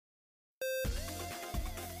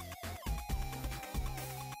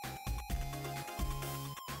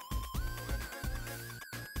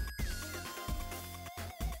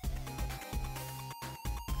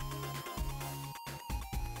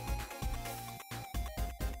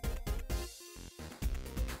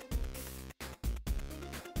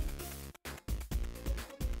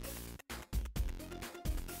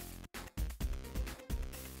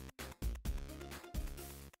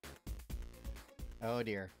Oh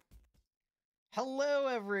dear. Hello,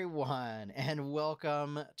 everyone, and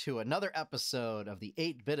welcome to another episode of the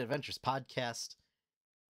 8-Bit Adventures podcast,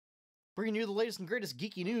 bringing you the latest and greatest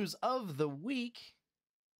geeky news of the week.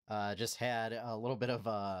 Just had a little bit of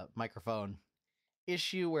a microphone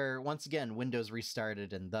issue where, once again, Windows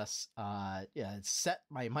restarted and thus set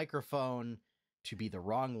my microphone to be the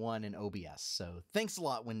wrong one in OBS. So thanks a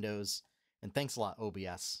lot, Windows, and thanks a lot,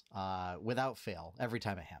 OBS, without fail, every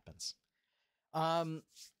time it happens.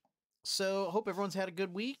 So hope everyone's had a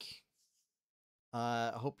good week.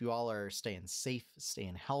 I hope you all are staying safe,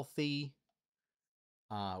 staying healthy.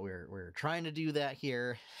 We're trying to do that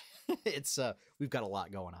here. It's we've got a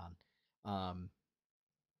lot going on.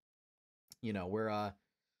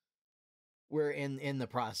 We're in the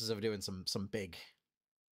process of doing some big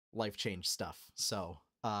life change stuff. So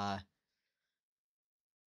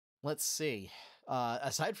let's see.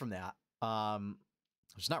 Aside from that,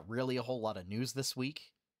 there's not really a whole lot of news this week.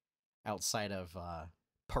 Outside of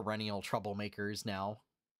perennial troublemakers now,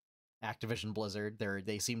 Activision Blizzard,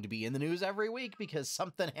 they seem to be in the news every week because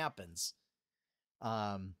something happens.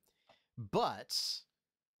 But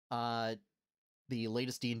the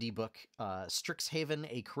latest D&D book, Strixhaven: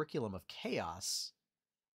 A Curriculum of Chaos,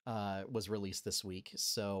 was released this week.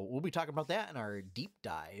 So we'll be talking about that in our deep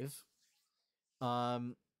dive.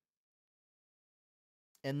 And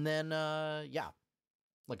then,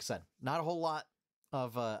 like I said, not a whole lot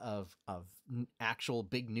of actual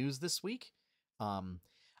big news this week. I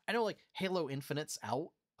know like Halo Infinite's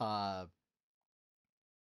out, or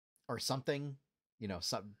something,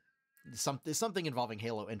 something involving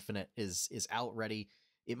Halo Infinite is out ready.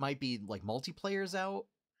 It might be like multiplayer's out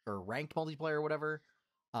or ranked multiplayer or whatever.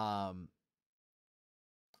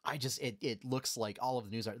 It looks like all of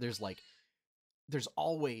the news there's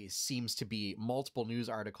always seems to be multiple news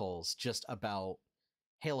articles just about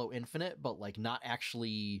Halo Infinite, but like not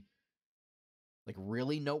actually like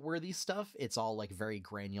really noteworthy stuff. It's all like very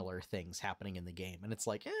granular things happening in the game, and it's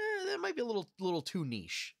like that might be a little too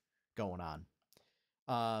niche going on.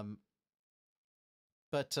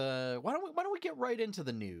 But why don't we get right into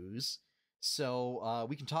the news so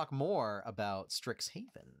we can talk more about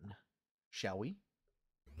Strixhaven, shall we?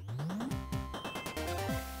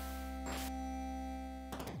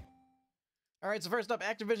 All right, so first up,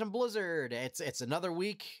 Activision Blizzard. It's another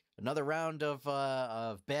week, another round of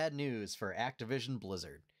bad news for Activision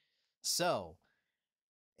Blizzard. So,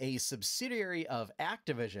 a subsidiary of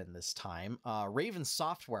Activision this time, Raven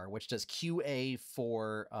Software, which does QA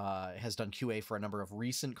has done QA for a number of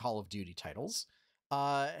recent Call of Duty titles,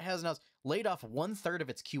 has announced laid off 1/3 of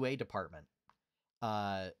its QA department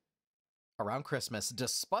around Christmas,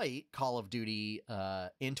 despite Call of Duty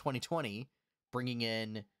in 2020 bringing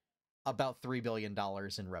in about $3 billion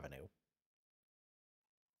in revenue.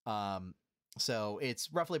 So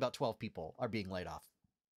it's roughly about 12 people are being laid off.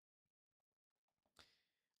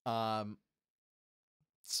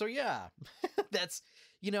 So yeah, that's,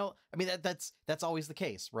 that's always the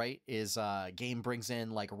case, right? Is game brings in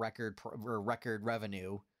like record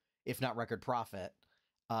revenue, if not record profit.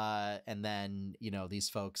 And then, these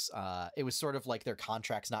folks, it was sort of like their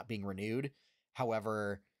contracts not being renewed.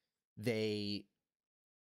 However, they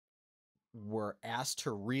were asked to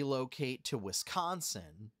relocate to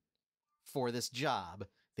Wisconsin for this job.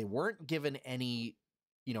 They weren't given any,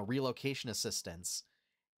 relocation assistance.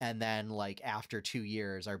 And then like after 2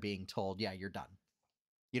 years are being told, yeah, you're done,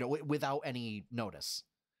 without any notice.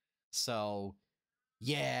 So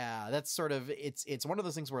yeah, that's sort of, it's one of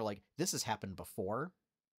those things where like this has happened before,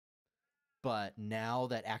 but now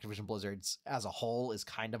that Activision Blizzard's as a whole is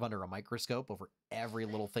kind of under a microscope over every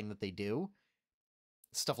little thing that they do,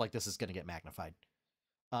 stuff like this is going to get magnified.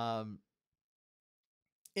 In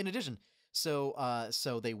addition,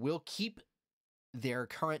 so they will keep their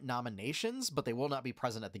current nominations, but they will not be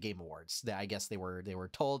present at the Game Awards. I guess they were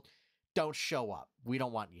told, don't show up. We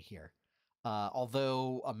don't want you here.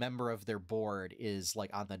 Although a member of their board is like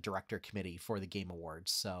on the director committee for the Game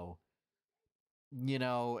Awards, so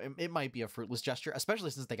it might be a fruitless gesture,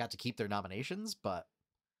 especially since they got to keep their nominations. But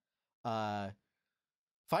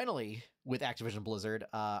finally, with Activision Blizzard,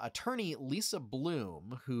 attorney Lisa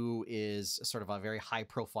Bloom, who is sort of a very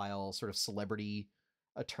high-profile sort of celebrity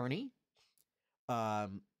attorney,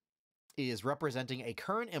 is representing a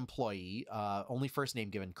current employee, only first name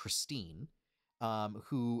given, Christine,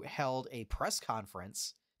 who held a press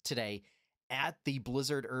conference today at the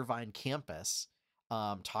Blizzard Irvine campus,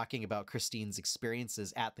 talking about Christine's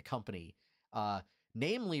experiences at the company,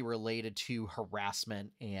 namely related to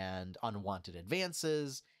harassment and unwanted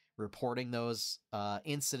advances, reporting those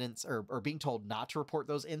incidents, or being told not to report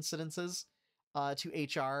those incidences to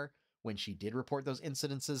HR, when she did report those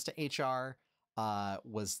incidences to HR,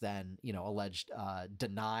 was then, alleged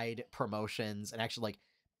denied promotions and actually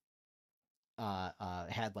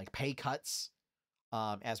had pay cuts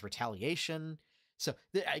as retaliation. So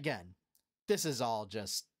again, this is all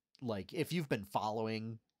just if you've been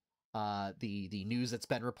following the news that's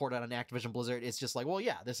been reported on Activision Blizzard, it's just well,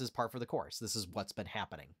 yeah, this is par for the course. This is what's been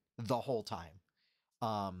happening the whole time.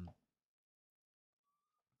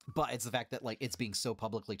 But it's the fact that it's being so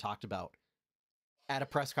publicly talked about at a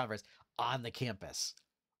press conference on the campus.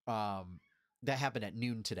 That happened at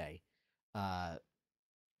noon today.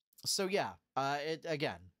 So yeah,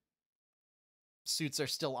 again, suits are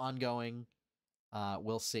still ongoing.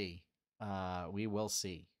 We'll see. We will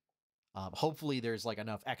see. Hopefully there's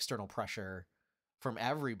enough external pressure from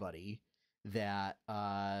everybody that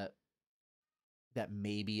that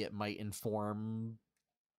maybe it might inform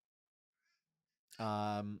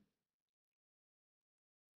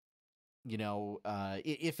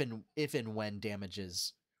if and when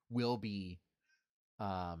damages will be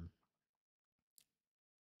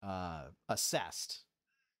assessed,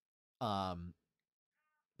 that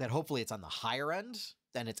hopefully it's on the higher end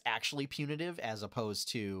and it's actually punitive as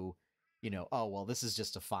opposed to oh well, this is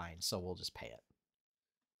just a fine, so we'll just pay it.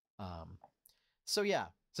 So yeah,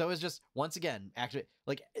 so it's just, once again,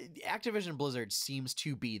 Activision Blizzard seems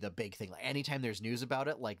to be the big thing. Anytime there's news about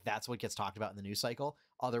it, that's what gets talked about in the news cycle.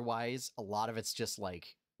 Otherwise, a lot of it's just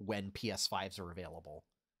when PS5s are available,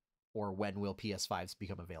 or when will PS5s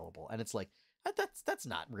become available, and it's that's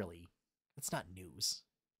not really, it's not news.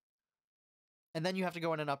 And then you have to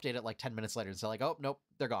go in and update it 10 minutes later and say oh nope,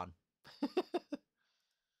 they're gone.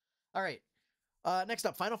 All right. Next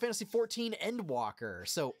up, Final Fantasy XIV Endwalker.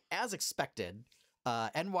 So, as expected,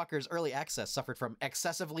 Endwalker's early access suffered from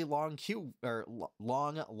excessively long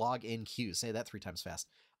login queues. Say that 3 times fast.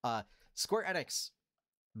 Square Enix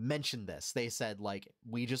mentioned this. They said,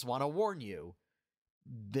 we just want to warn you,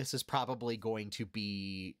 this is probably going to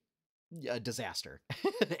be a disaster.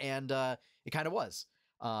 And it kind of was.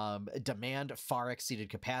 Demand far exceeded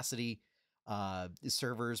capacity.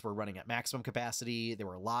 Servers were running at maximum capacity. There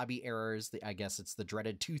were lobby errors. I guess it's the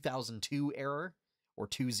dreaded 2002 error, or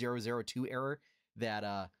 2002 error,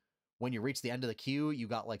 that when you reach the end of the queue, you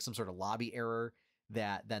got some sort of lobby error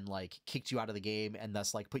that then kicked you out of the game and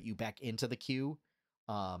thus put you back into the queue.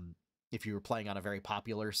 If you were playing on a very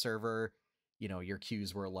popular server, your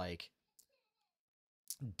queues were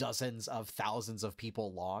dozens of thousands of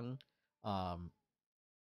people long.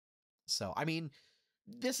 So, I mean,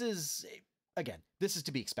 this is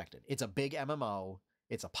to be expected. It's a big MMO.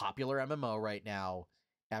 It's a popular MMO right now.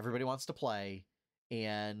 Everybody wants to play.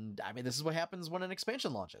 And, I mean, this is what happens when an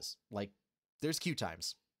expansion launches. There's queue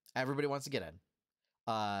times. Everybody wants to get in.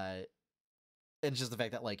 And it's just the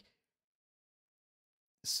fact that,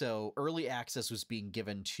 so early access was being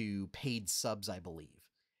given to paid subs, I believe.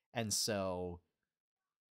 And so,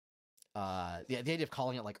 the idea of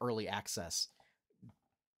calling it, early access,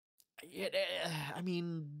 I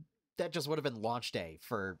mean, that just would have been launch day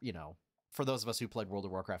for those of us who played World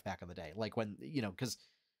of Warcraft back in the day. When, because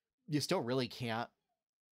you still really can't,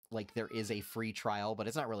 there is a free trial, but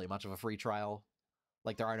it's not really much of a free trial.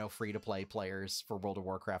 There are no free-to-play players for World of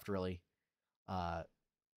Warcraft, really. But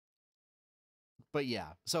yeah,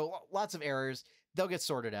 so lots of errors. They'll get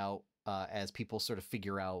sorted out as people sort of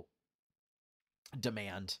figure out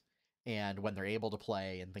demand and when they're able to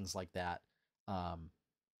play and things like that.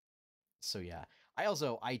 So yeah,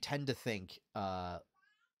 I tend to think,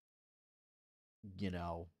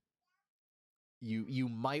 you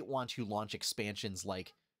might want to launch expansions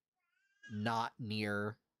not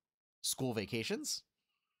near school vacations,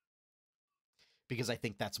 because I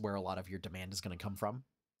think that's where a lot of your demand is going to come from.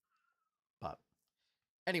 But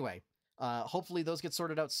anyway, hopefully those get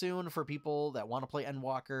sorted out soon for people that want to play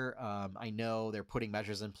Endwalker. I know they're putting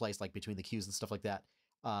measures in place between the queues and stuff like that.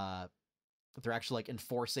 They're actually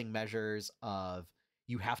enforcing measures of,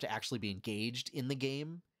 you have to actually be engaged in the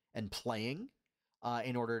game and playing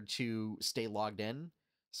in order to stay logged in.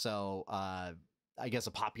 So I guess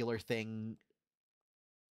a popular thing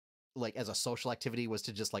as a social activity was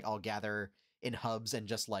to just all gather in hubs and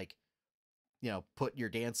just put your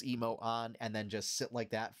dance emote on and then just sit like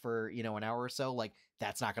that for an hour or so.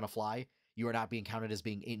 That's not going to fly. You are not being counted as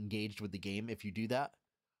being engaged with the game if you do that.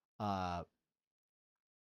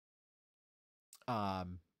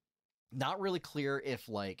 Not really clear if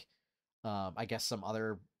I guess some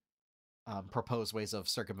other proposed ways of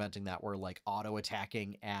circumventing that were auto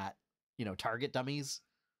attacking at target dummies,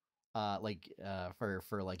 for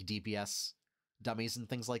DPS dummies and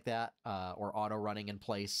things like that, or auto running in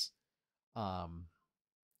place, or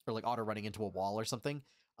auto running into a wall or something.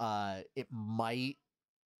 it might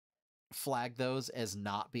flag those as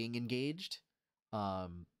not being engaged,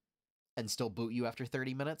 and still boot you after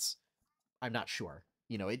 30 minutes. I'm not sure.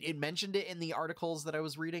 You know, it mentioned it in the articles that I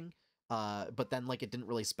was reading, but then like it didn't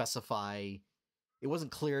really specify. It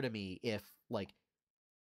wasn't clear to me if like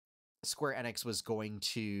Square Enix was going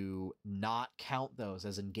to not count those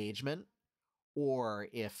as engagement, or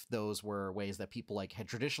if those were ways that people like had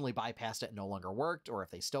traditionally bypassed it and no longer worked, or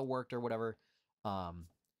if they still worked or whatever.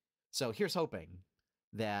 So here's hoping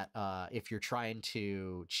that if you're trying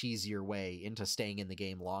to cheese your way into staying in the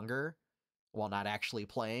game longer while not actually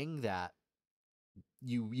playing, that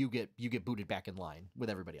you get booted back in line with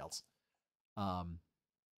everybody else.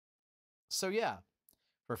 So yeah,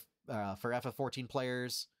 for FF14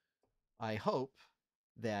 players, I hope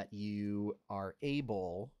that you are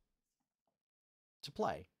able to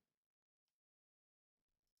play.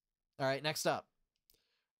 All right, next up,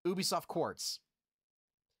 Ubisoft Quartz.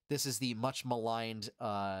 This is the much maligned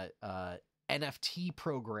NFT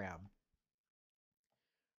program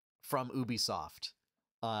from Ubisoft.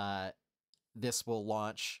 This will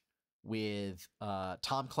launch with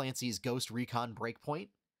Tom Clancy's Ghost Recon Breakpoint.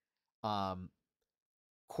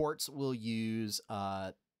 Quartz will use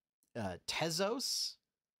Tezos,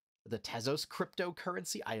 the Tezos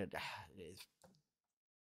cryptocurrency. I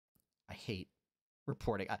hate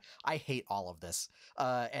reporting. I hate all of this.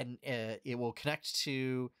 And it will connect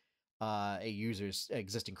to a user's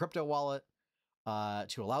existing crypto wallet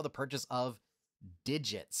to allow the purchase of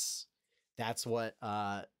digits. That's what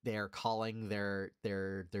they're calling their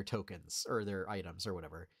tokens or their items or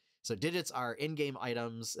whatever. So digits are in-game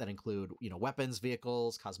items that include, you know, weapons,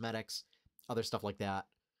 vehicles, cosmetics, other stuff like that.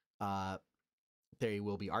 They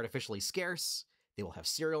will be artificially scarce. They will have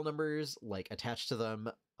serial numbers like attached to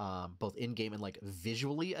them, both in-game and like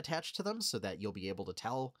visually attached to them, so that you'll be able to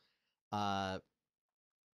tell. But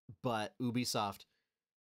Ubisoft,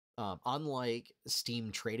 unlike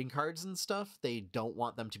Steam trading cards and stuff, they don't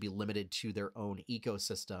want them to be limited to their own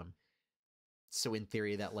ecosystem. So in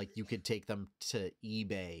theory, that like you could take them to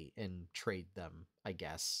eBay and trade them, I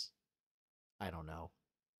guess. I don't know.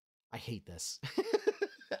 I hate this.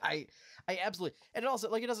 I absolutely, and it also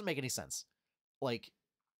like it doesn't make any sense. Like,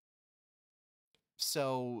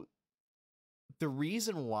 so the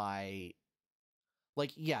reason why,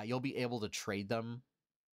 like, yeah, you'll be able to trade them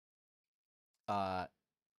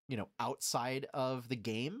you know, outside of the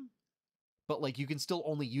game, but like you can still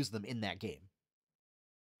only use them in that game.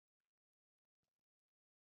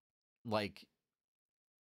 Like,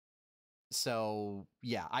 so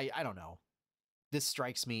yeah, I don't know. This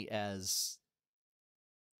strikes me as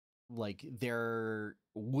like there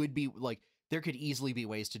would be like there could easily be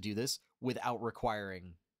ways to do this without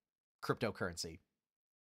requiring cryptocurrency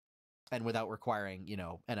and without requiring, you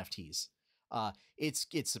know, NFTs. It's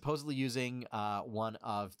supposedly using one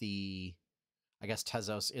of the, I guess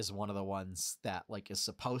Tezos is one of the ones that like is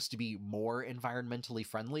supposed to be more environmentally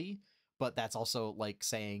friendly, but that's also like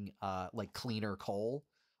saying like cleaner coal.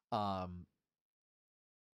 Like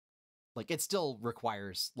it still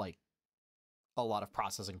requires like a lot of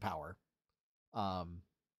processing power.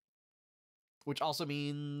 Which also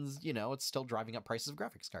means, you know, it's still driving up prices of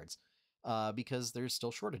graphics cards. Because there's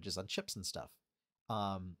still shortages on chips and stuff.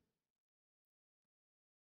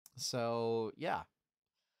 So yeah.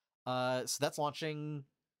 So that's launching.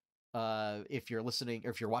 If you're listening,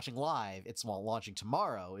 or if you're watching live, it's launching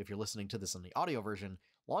tomorrow. If you're listening to this in the audio version,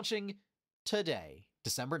 launching today,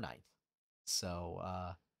 December 9th. So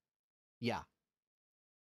yeah.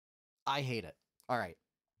 I hate it. All right,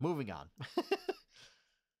 moving on.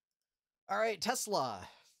 All right, Tesla.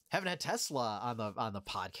 Haven't had Tesla on the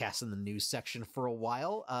podcast in the news section for a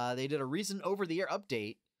while. They did a recent over-the-air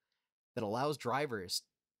update that allows drivers,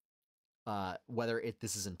 whether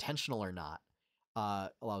this is intentional or not,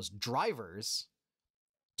 allows drivers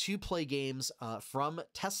to play games from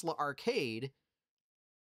Tesla Arcade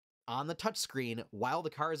on the touchscreen while the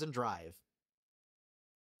car is in drive.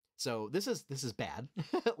 So this is bad.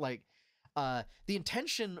 Like, the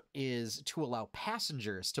intention is to allow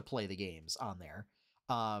passengers to play the games on there.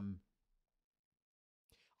 Although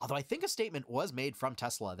I think a statement was made from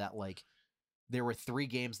Tesla that like there were 3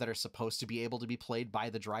 games that are supposed to be able to be played by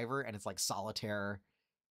the driver, and it's like Solitaire,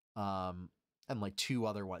 and like 2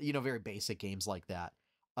 other ones, you know, very basic games like that.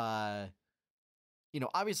 You know,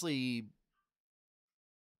 obviously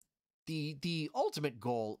the ultimate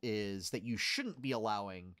goal is that you shouldn't be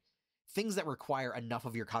allowing things that require enough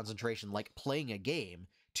of your concentration, like playing a game,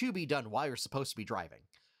 to be done while you're supposed to be driving.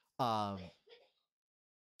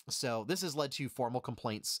 So this has led to formal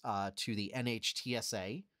complaints to the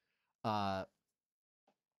NHTSA.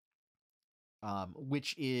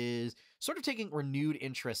 which is sort of taking renewed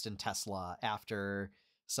interest in Tesla after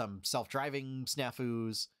some self-driving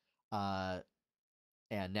snafus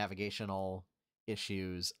and navigational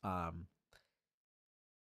issues.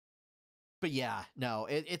 But yeah, no,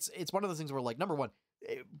 it's one of those things where, like, number one,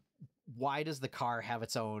 why does the car have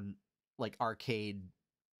its own like arcade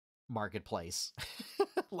marketplace?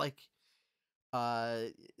 Like,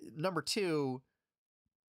 number two,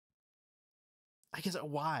 I guess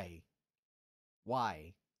why?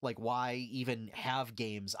 Like, why even have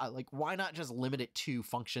games? Like, why not just limit it to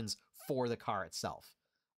functions for the car itself?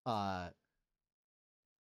 I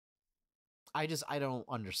don't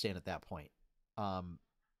understand at that point.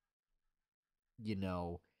 You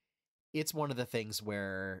know, it's one of the things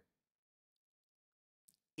where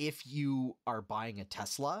if you are buying a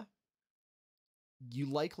Tesla, you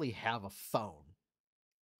likely have a phone,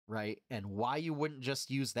 right? And why you wouldn't just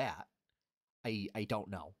use that, I don't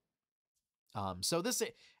know. So this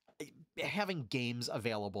having games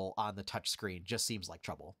available on the touchscreen just seems like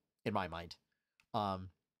trouble in my mind. And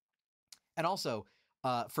also,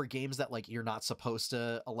 for games that like you're not supposed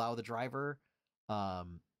to allow the driver,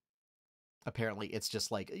 apparently it's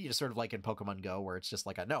just like, you know, sort of like in Pokemon Go, where it's just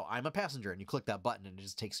like, no, I'm a passenger, and you click that button and it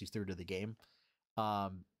just takes you through to the game.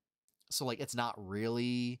 So like it's not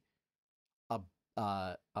really a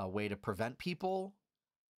way to prevent people.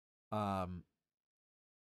 I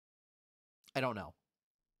don't know.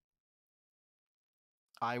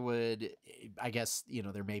 I guess, you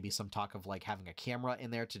know, there may be some talk of like having a camera in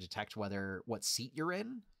there to detect what seat you're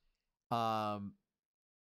in. I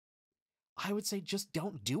would say just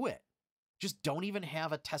don't do it. Just don't even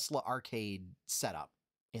have a Tesla arcade setup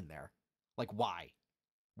in there. Like, why?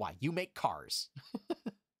 Why? You make cars.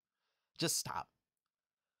 Just stop.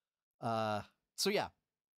 So yeah.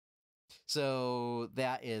 So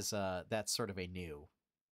that is that's sort of a new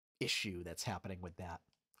issue that's happening with that.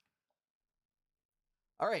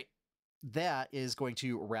 All right. That is going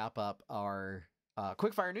to wrap up our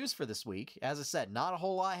quickfire news for this week. As I said, not a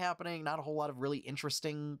whole lot happening, not a whole lot of really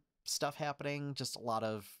interesting stuff happening, just a lot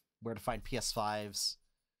of where to find PS5s,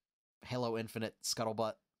 Halo Infinite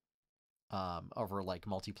scuttlebutt over like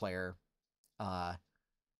multiplayer,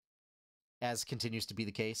 as continues to be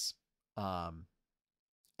the case. And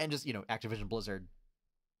just, you know, Activision Blizzard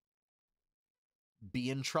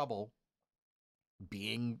be in trouble,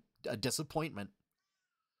 being a disappointment.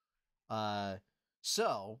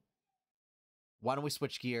 So why don't we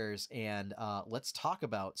switch gears and let's talk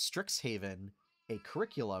about Strixhaven, a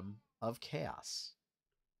curriculum of chaos.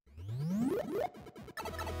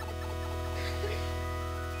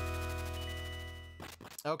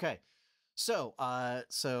 Okay, so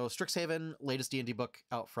Strixhaven, latest D&D book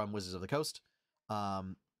out from Wizards of the Coast.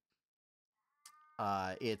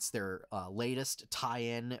 It's their latest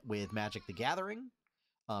tie-in with Magic the Gathering,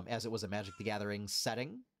 as it was a Magic the Gathering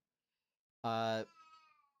setting.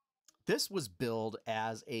 This was billed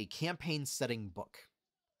as a campaign setting book,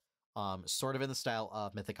 sort of in the style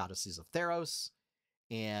of Mythic Odysseys of Theros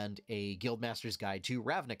and a Guildmaster's Guide to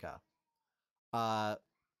Ravnica.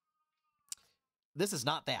 This is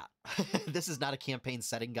not that. This is not a campaign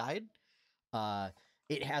setting guide.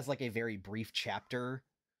 It has like a very brief chapter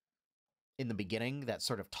in the beginning that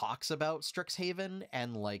sort of talks about Strixhaven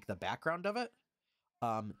and like the background of it.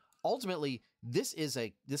 Ultimately, this is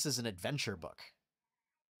an adventure book.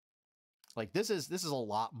 Like this is a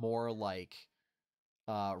lot more like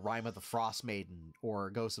Rime of the Frost Maiden or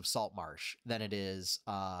Ghosts of Saltmarsh than it is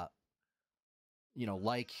you know,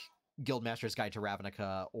 like Guildmaster's Guide to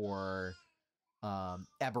Ravnica or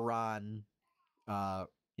Eberron,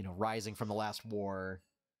 you know, Rising from the Last War,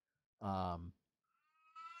 or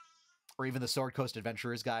even the Sword Coast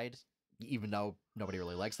Adventurer's Guide, even though nobody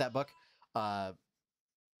really likes that book. Or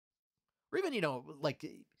even, you know, like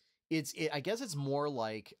I guess it's more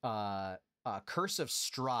like Curse of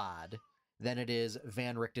Strahd than it is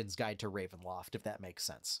Van Richten's Guide to Ravenloft, if that makes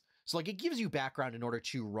sense. So like it gives you background in order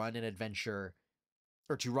to run an adventure,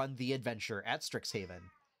 or to run the adventure at Strixhaven.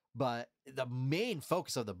 But the main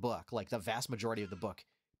focus of the book, like the vast majority of the book,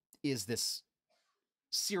 is this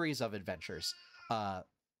series of adventures.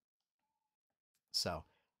 So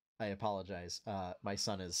I apologize. My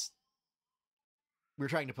son is... We're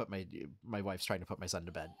trying to put my wife's trying to put my son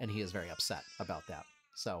to bed, and he is very upset about that.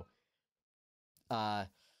 So, all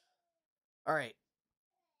right.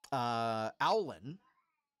 Owlin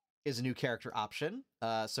is a new character option.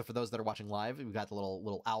 So for those that are watching live, we've got the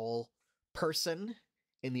little owl person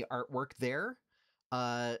in the artwork there.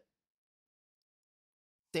 They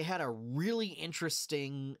had a really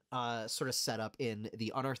interesting sort of setup in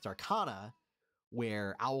the Unearthed Arcana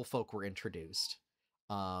where owl folk were introduced.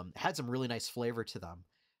 had some really nice flavor to them.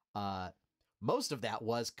 Most of that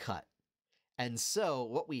was cut. And so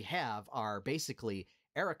what we have are basically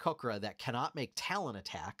Aarakocra that cannot make talon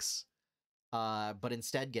attacks, but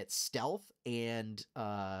instead get stealth and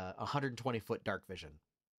 120-foot dark vision.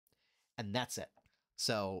 And that's it.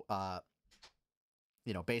 So,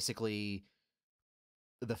 basically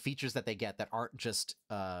the features that they get that aren't just,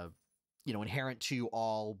 inherent to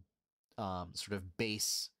all sort of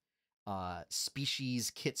base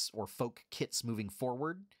species kits or folk kits moving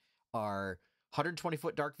forward are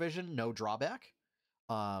 120-foot dark vision, no drawback.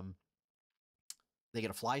 They get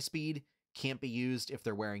a fly speed, can't be used if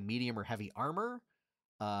they're wearing medium or heavy armor.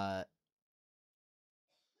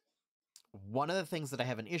 One of the things that I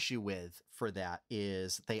have an issue with for that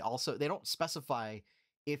is they don't specify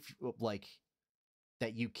if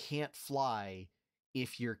that you can't fly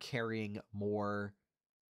if you're carrying more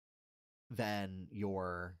than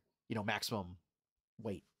your maximum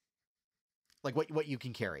weight, like what you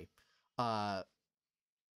can carry,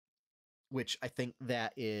 which I think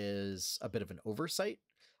that is a bit of an oversight,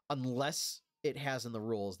 unless it has in the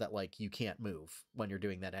rules that you can't move when you're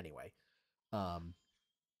doing that anyway.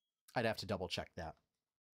 I'd have to double check that.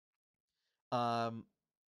 And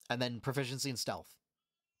then proficiency in stealth,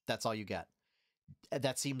 that's all you get.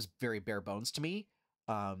 That seems very bare bones to me.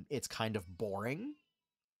 It's kind of boring.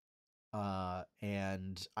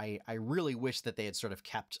 And I really wish that they had sort of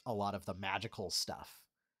kept a lot of the magical stuff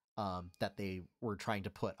that they were trying to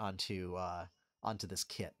put onto this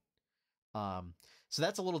kit. So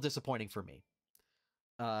that's a little disappointing for me.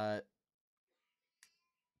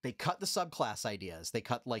 They cut the subclass ideas. They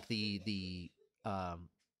cut the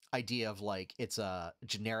idea of it's a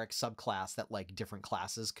generic subclass that different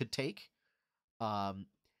classes could take.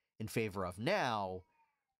 In favor of now,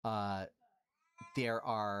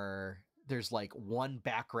 there's one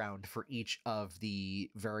background for each of the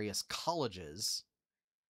various colleges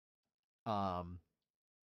at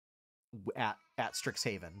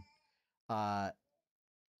Strixhaven,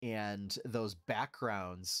 and those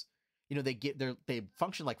backgrounds, they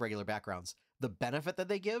function like regular backgrounds. The benefit that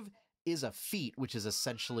they give is a feat, which is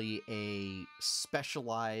essentially a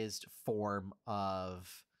specialized form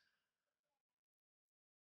of,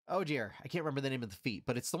 oh dear, I can't remember the name of the feat,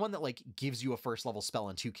 but it's the one that gives you a first level spell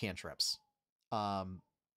and 2 cantrips.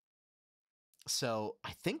 So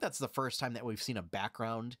I think that's the first time that we've seen a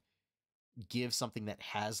background give something that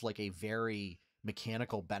has a very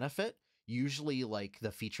mechanical benefit. Usually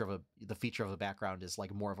the feature of a background is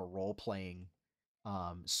more of a role-playing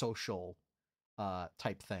social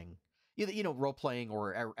type thing. Either role-playing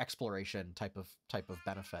or exploration type of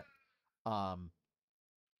benefit.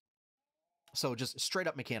 So just straight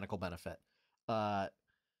up mechanical benefit. And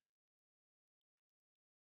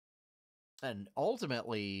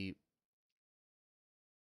ultimately,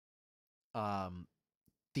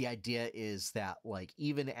 the idea is that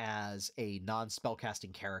even as a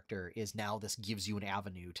non-spellcasting character is now, this gives you an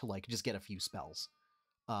avenue to just get a few spells.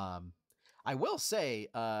 I will say,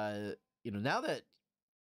 now that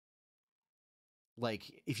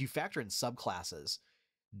if you factor in subclasses,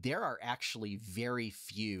 there are actually very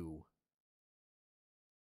few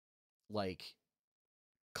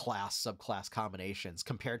class subclass combinations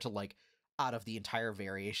compared to out of the entire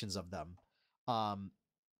variations of them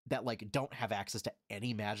that don't have access to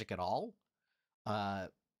any magic at all.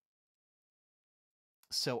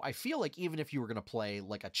 So I feel even if you were going to play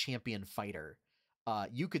a champion fighter,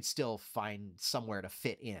 you could still find somewhere to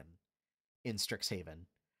fit in Strixhaven.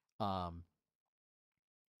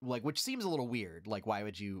 Which seems a little weird. Why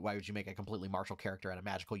would you make a completely martial character at a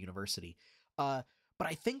magical university? But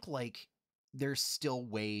I think there's still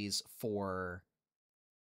ways for,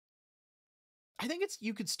 I think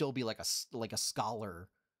you could still be a scholar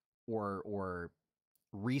or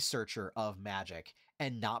researcher of magic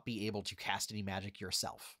and not be able to cast any magic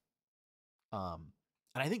yourself. And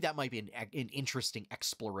I think that might be an interesting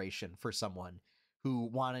exploration for someone who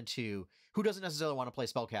doesn't necessarily want to play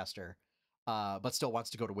spellcaster, but still wants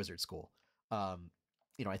to go to wizard school. I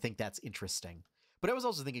think that's interesting. But I was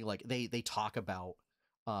also thinking they talk about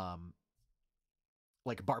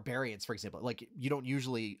barbarians, for example. You don't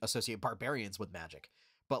usually associate barbarians with magic,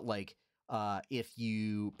 but if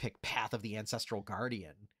you pick Path of the Ancestral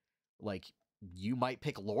Guardian, you might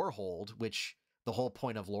pick Lorehold, which the whole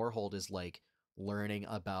point of Lorehold is learning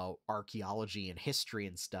about archaeology and history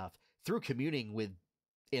and stuff through communing with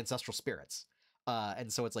ancestral spirits.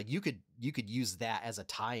 And so it's you could use that as a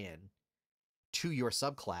tie-in to your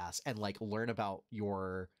subclass and learn about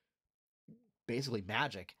your basically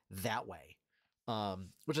magic that way.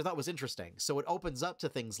 Which I thought was interesting. So it opens up to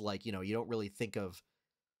things you don't really think of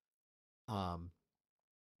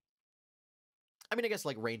I mean, I guess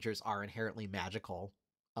like rangers are inherently magical.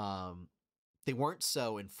 They weren't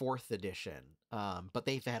so in 4th edition, but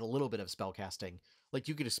they've had a little bit of spellcasting. Like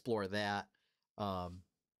you could explore that.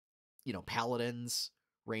 You know, paladins,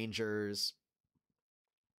 rangers,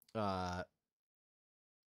 you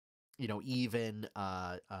know, even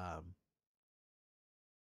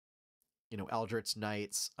you know, Eldritch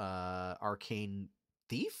Knights, Arcane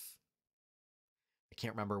Thief. I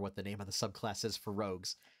can't remember what the name of the subclass is for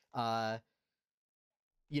rogues.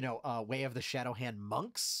 You know, Way of the Shadow Hand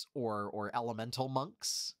monks or elemental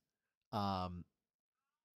monks. You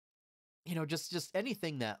know, just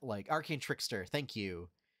anything that like Arcane Trickster. Thank you,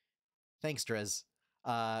 thanks, Drez.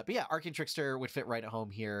 But yeah, Arcane Trickster would fit right at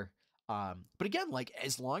home here. But again, like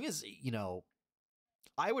as long as you know,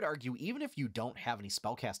 I would argue even if you don't have any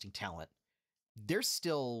spellcasting talent, there's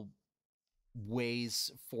still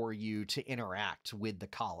ways for you to interact with the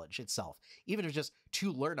college itself, even if just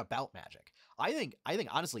to learn about magic. I think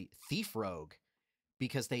honestly, Thief Rogue,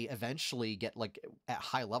 because they eventually get like at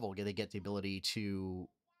high level, they get the ability to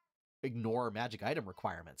ignore magic item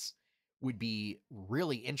requirements, would be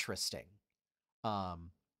really interesting.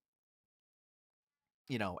 You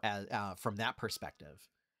know, as from that perspective.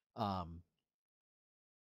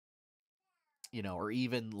 You know, or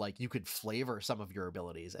even like you could flavor some of your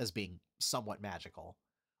abilities as being somewhat magical,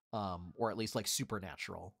 or at least like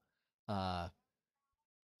supernatural.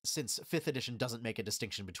 Since 5th edition doesn't make a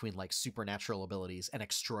distinction between like supernatural abilities and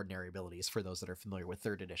extraordinary abilities for those that are familiar with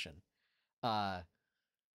 3rd edition. But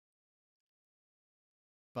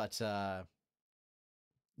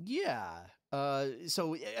yeah.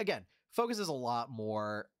 So again, focuses a lot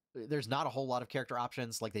more. There's not a whole lot of character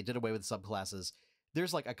options. Like they did away with subclasses.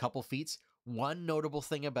 There's like a couple feats. One notable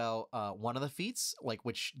thing about one of the feats, like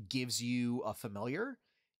which gives you a familiar,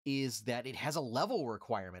 is that it has a level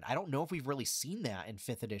requirement. I don't know if we've really seen that in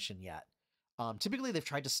 5th edition yet. Typically, they've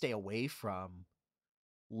tried to stay away from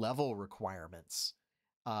level requirements,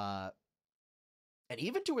 and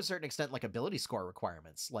even to a certain extent, like ability score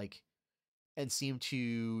requirements, like, and seem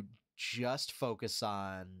to just focus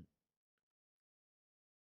on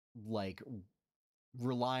like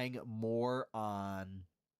relying more on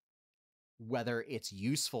whether it's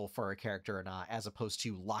useful for a character or not, as opposed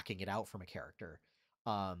to locking it out from a character.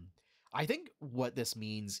 I think what this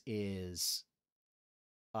means is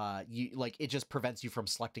you like it just prevents you from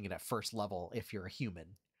selecting it at first level if you're a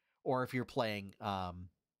human, or if you're playing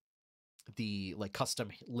the like custom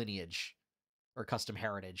lineage or custom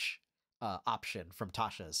heritage option from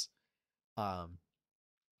Tasha's. And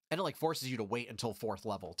it like forces you to wait until 4th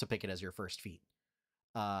level to pick it as your first feat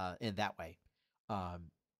in that way.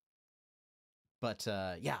 But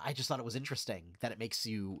yeah, I just thought it was interesting that it makes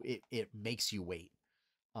you makes you wait.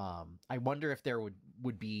 I wonder if there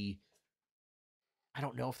would be, I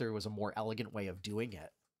don't know if there was a more elegant way of doing it.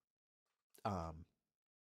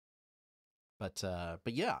 But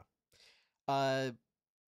yeah.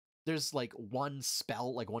 There's like one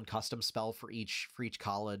spell, like one custom spell for each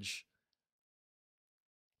college.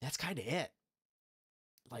 That's kind of it.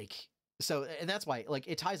 Like, so, and that's why like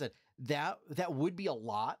it ties in that would be a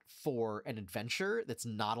lot for an adventure. That's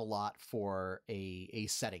not a lot for a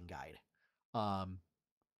setting guide. And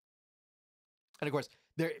of course,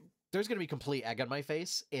 there's going to be complete egg on my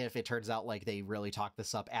face if it turns out like they really talk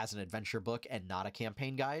this up as an adventure book and not a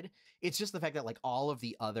campaign guide. It's just the fact that like all of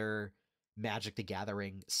the other Magic the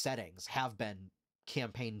Gathering settings have been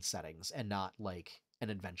campaign settings and not like an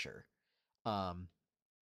adventure.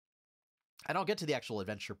 And I'll get to the actual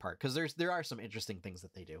adventure part because there are some interesting things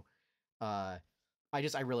that they do. I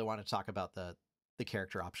really want to talk about the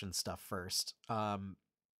character option stuff first.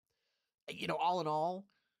 You know, all in all,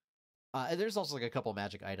 there's also like a couple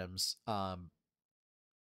magic items.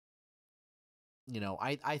 You know,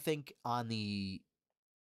 I think on the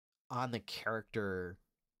character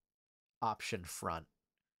option front,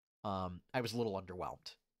 I was a little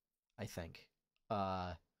underwhelmed. I think,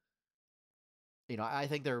 you know, I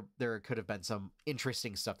think there could have been some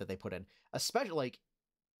interesting stuff that they put in, especially like,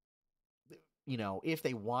 you know, if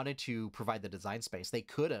they wanted to provide the design space, they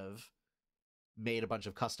could have made a bunch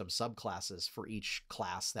of custom subclasses for each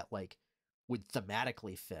class that like would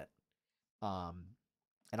thematically fit. And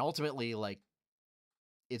ultimately, like,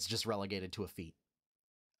 it's just relegated to a feat.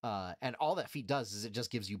 And all that feat does is it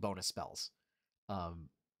just gives you bonus spells.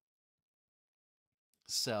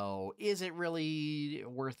 So is it really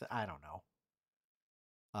worth it? I don't know.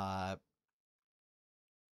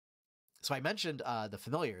 So I mentioned the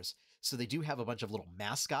familiars. So they do have a bunch of little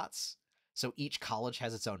mascots. So each college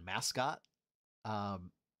has its own mascot. I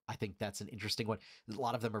think that's an interesting one. A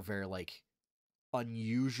lot of them are very like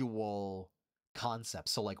unusual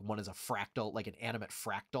concepts. So like one is a fractal, like an animate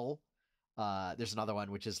fractal. There's another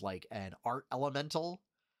one which is like an art elemental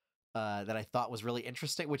that I thought was really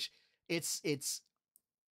interesting, which it's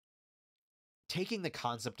taking the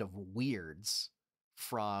concept of weirds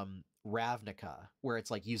from Ravnica, where it's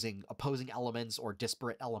like using opposing elements or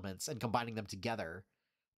disparate elements and combining them together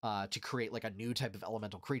to create like a new type of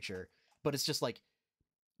elemental creature. But it's just like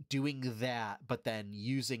doing that, but then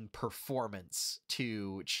using performance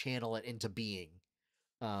to channel it into being.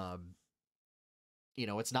 You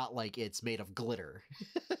know, it's not like it's made of glitter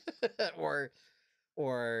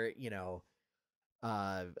or you know,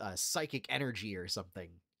 psychic energy or something.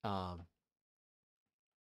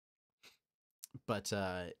 But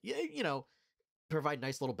yeah, you know, provide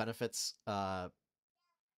nice little benefits.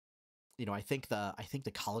 You know, I think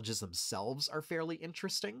the colleges themselves are fairly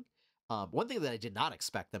interesting. One thing that I did not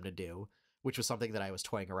expect them to do, which was something that I was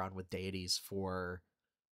toying around with deities for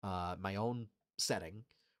my own setting,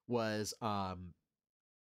 was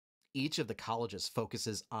each of the colleges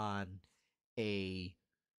focuses on a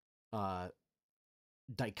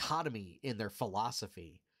dichotomy in their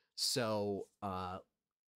philosophy. So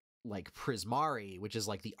like Prismari, which is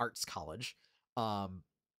like the arts college,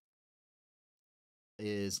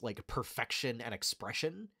 is like perfection and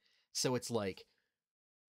expression. So it's like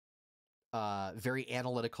very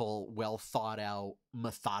analytical, well thought out,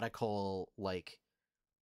 methodical, like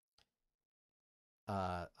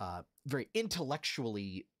very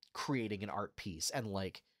intellectually creating an art piece and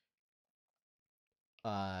like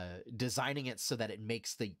designing it so that it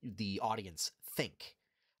makes the audience think.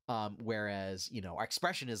 Whereas, you know, our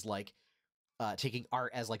expression is like taking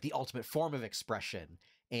art as like the ultimate form of expression,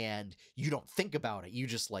 and you don't think about it, you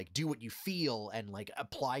just like do what you feel and like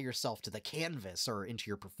apply yourself to the canvas or into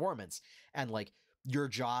your performance, and like your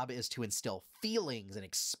job is to instill feelings and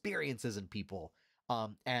experiences in people.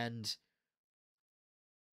 And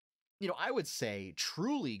you know, I would say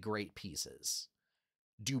truly great pieces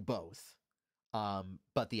do both.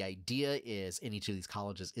 But the idea is in each of these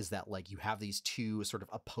colleges is that like you have these two sort of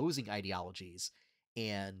opposing ideologies,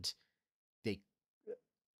 and they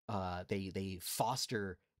they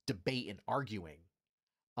foster debate and arguing.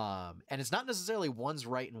 And it's not necessarily one's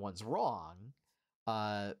right and one's wrong,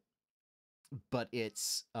 but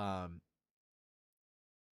it's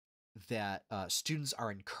that students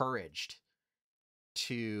are encouraged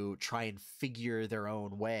to try and figure their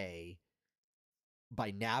own way by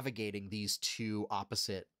navigating these two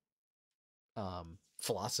opposite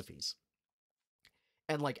philosophies.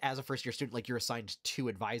 And like as a first year student, like you're assigned two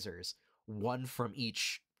advisors, one from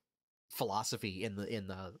each philosophy in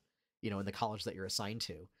the you know, in the college that you're assigned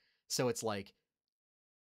to. So it's like,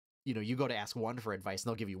 you know, you go to ask one for advice and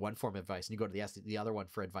they'll give you one form of advice, and you go to the other one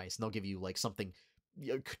for advice and they'll give you like something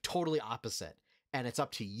totally opposite, and it's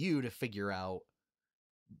up to you to figure out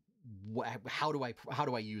how do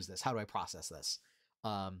I use this, how do I process this,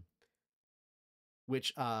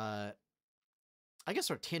 which I guess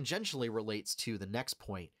sort of tangentially relates to the next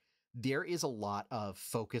point. There is a lot of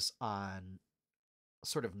focus on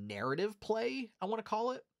sort of narrative play, I want to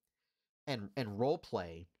call it, and role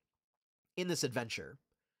play in this adventure,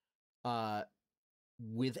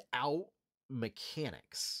 without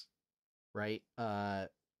mechanics, right?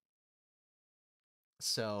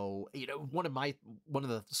 So you know, one of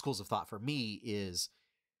the schools of thought for me is,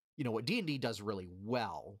 you know, what D&D does really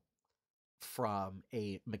well from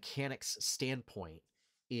a mechanics standpoint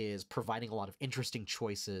is providing a lot of interesting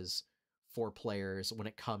choices for players when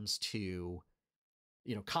it comes to,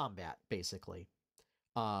 you know, combat, basically.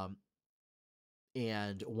 And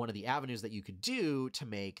one of the avenues that you could do to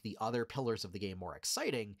make the other pillars of the game more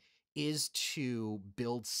exciting is to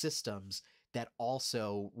build systems that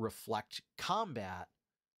also reflect combat,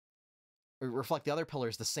 or reflect the other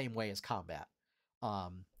pillars the same way as combat,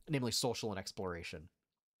 namely social and exploration.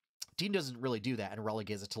 Dean doesn't really do that and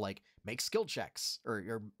relegates it to like make skill checks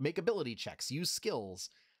or make ability checks, use skills,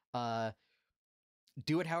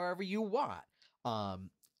 do it however you want.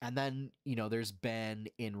 And then, you know, there's been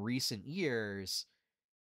in recent years,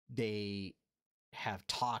 they have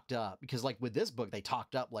talked up, because like with this book, they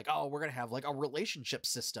talked up like, oh, we're going to have like a relationship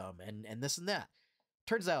system and this and that.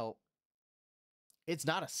 Turns out it's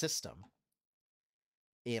not a system.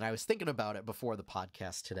 And I was thinking about it before the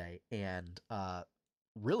podcast today, and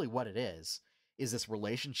really what it is this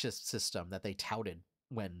relationship system that they touted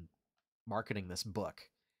when marketing this book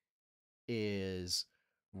is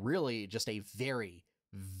really just a very,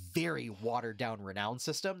 very watered down renown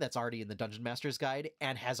system that's already in the Dungeon Master's Guide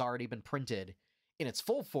and has already been printed in its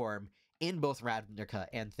full form in both Ravnica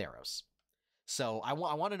and Theros. So I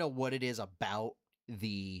want to know what it is about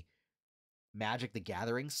the Magic the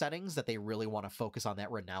Gathering settings that they really want to focus on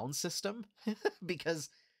that renown system because,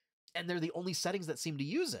 and they're the only settings that seem to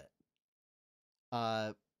use it.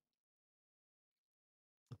 That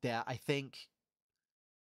I think,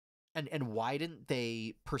 and why didn't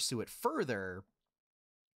they pursue it further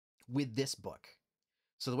with this book?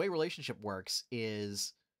 So the way relationship works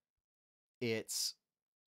is it's,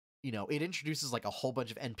 it introduces like a whole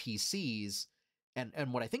bunch of NPCs,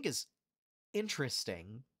 and what I think is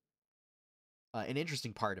interesting, an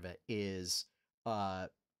interesting part of it is, and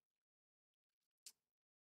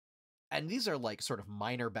these are like sort of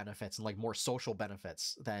minor benefits and like more social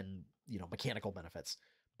benefits than, mechanical benefits,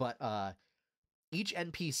 but each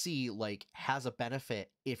NPC like has a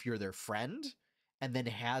benefit if you're their friend, and then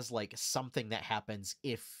has like something that happens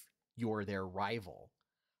if you're their rival.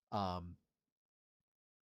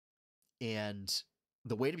 And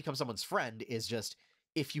the way to become someone's friend is just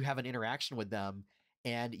if you have an interaction with them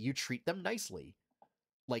and you treat them nicely,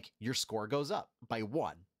 like your score goes up by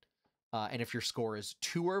 1. And if your score is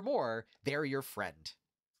 2 or more, they're your friend.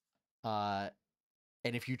 And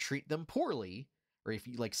if you treat them poorly, or if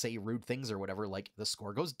you like say rude things or whatever, like the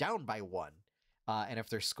score goes down by 1. And if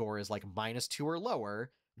their score is like -2 or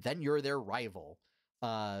lower, then you're their rival.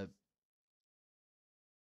 And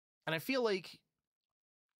I feel like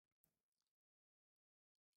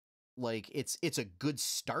it's a good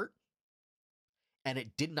start, and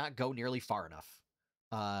it did not go nearly far enough.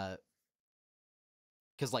 Because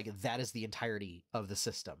like that is the entirety of the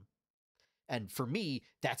system. And for me,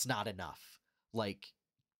 that's not enough. Like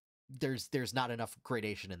there's not enough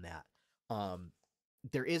gradation in that.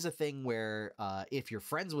 There is a thing where if you're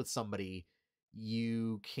friends with somebody,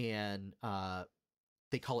 you can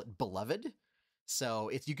they call it beloved. So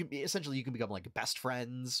if you can become like best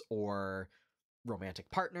friends or romantic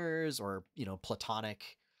partners, or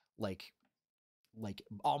platonic, like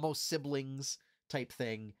almost siblings type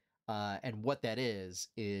thing. And what that is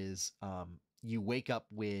you wake up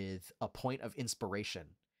with a point of inspiration,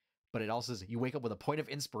 but it also says you wake up with a point of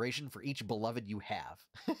inspiration for each beloved you have,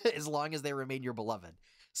 as long as they remain your beloved.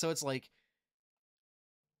 So it's like,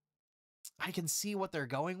 I can see what they're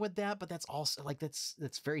going with that, but that's also like, that's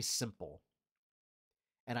very simple.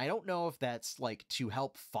 And I don't know if that's like to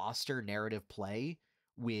help foster narrative play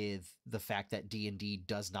with the fact that D&D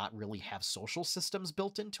does not really have social systems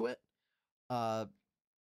built into it.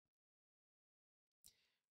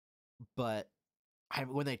 But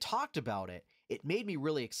when they talked about it, it made me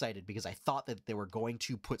really excited because I thought that they were going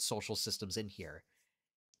to put social systems in here.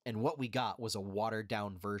 And what we got was a watered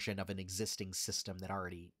down version of an existing system that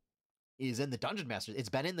already is in the Dungeon Master. It's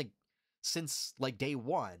been in since like day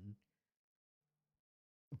 1.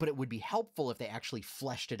 But it would be helpful if they actually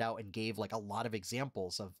fleshed it out and gave like a lot of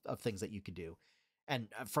examples of things that you could do. And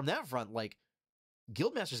from that front, like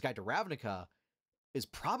Guildmaster's Guide to Ravnica is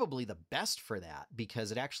probably the best for that,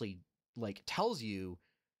 because it actually like tells you,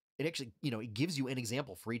 it actually, it gives you an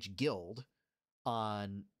example for each guild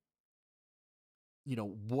on,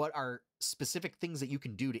 what are specific things that you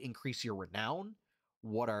can do to increase your renown,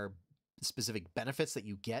 what are specific benefits that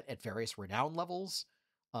you get at various renown levels.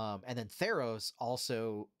 And then Theros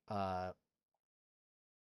also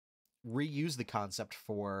reused the concept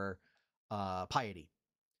for piety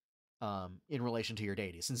in relation to your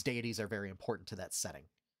deities, since deities are very important to that setting.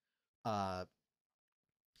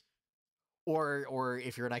 Or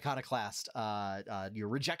if you're an iconoclast, your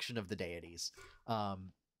rejection of the deities. But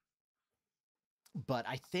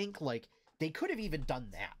I think like they could have even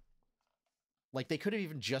done that. Like they could have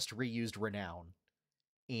even just reused renown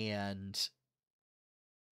and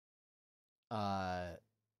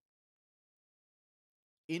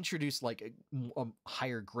introduce like a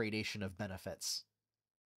higher gradation of benefits.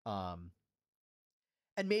 And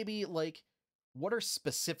maybe like, what are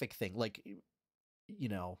specific things, like,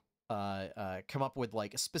 come up with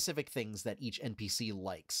like specific things that each NPC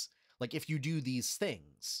likes. Like if you do these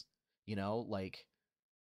things, like,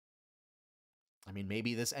 I mean,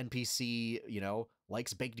 maybe this NPC,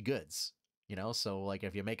 likes baked goods, so like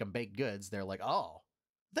if you make them baked goods, they're like, oh,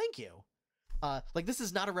 thank you. Like this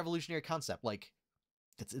is not a revolutionary concept. Like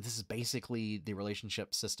this is basically the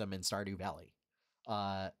relationship system in Stardew Valley,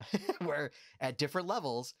 where at different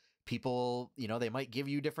levels, people, they might give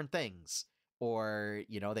you different things, or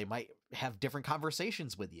they might have different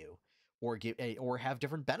conversations with you, or have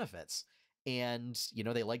different benefits, and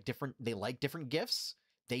they like different gifts.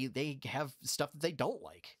 They have stuff that they don't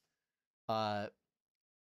like,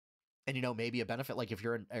 and maybe a benefit, like if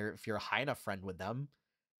you're a high enough friend with them,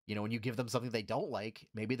 when you give them something they don't like,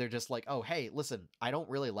 maybe they're just like, oh hey, listen, I don't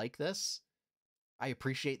really like this. I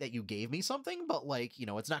appreciate that you gave me something, but like,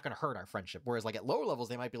 it's not going to hurt our friendship. Whereas like at lower levels,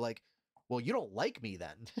 they might be like, well, you don't like me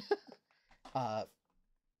then.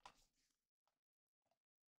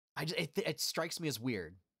 It strikes me as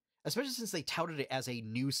weird, especially since they touted it as a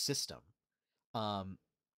new system. And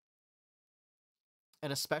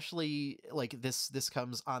especially like this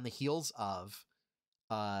comes on the heels of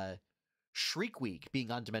Shriek Week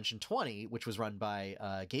being on Dimension 20, which was run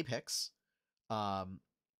by Gabe Hicks,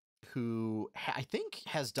 who I think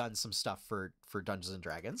has done some stuff for Dungeons and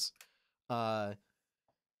Dragons.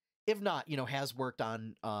 If not, has worked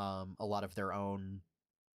on a lot of their own,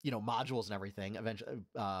 modules and everything. Eventually,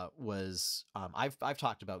 I've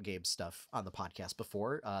talked about Gabe's stuff on the podcast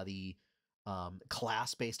before. The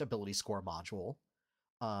class-based ability score module,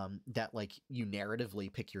 that like you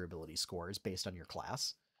narratively pick your ability scores based on your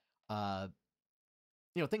class.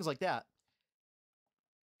 Things like that.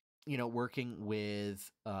 Working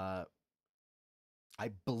with I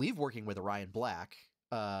believe working with Orion Black,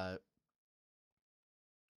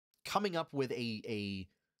 coming up with a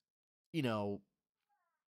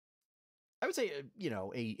I would say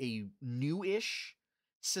a new-ish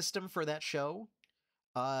system for that show.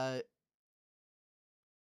 But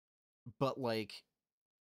like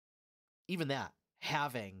even that,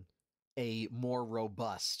 having a more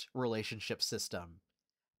robust relationship system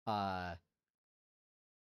that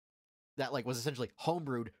like was essentially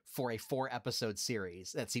homebrewed for a 4-episode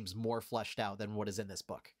series that seems more fleshed out than what is in this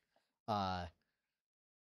book.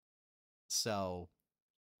 So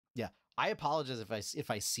yeah, I apologize if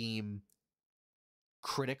I seem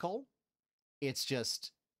critical. It's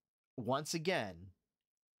just, once again,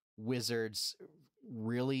 Wizards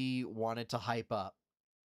really wanted to hype up,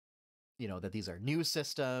 that these are new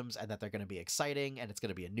systems and that they're going to be exciting and it's going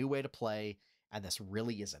to be a new way to play, and this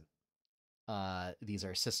really isn't. These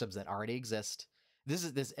are systems that already exist. This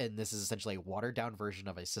is essentially a watered down version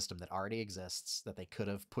of a system that already exists, that they could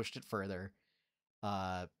have pushed it further.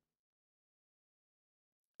 And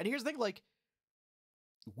here's the thing, like,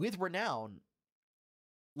 with Renown,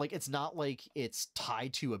 like, it's not like it's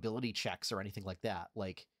tied to ability checks or anything like that.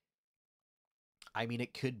 Like, I mean,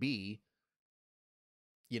 it could be,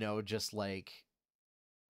 just like,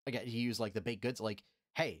 again, he used like the baked goods, like,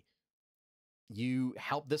 hey, you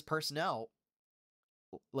help this person out.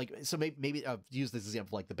 Like, so maybe use this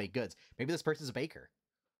example, like the baked goods. Maybe this person's a baker.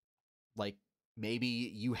 Like, maybe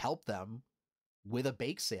you help them with a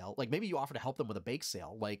bake sale. Like, maybe you offer to help them with a bake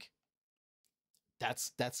sale. Like,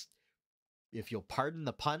 that's if you'll pardon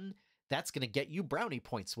the pun, that's going to get you brownie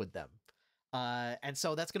points with them. And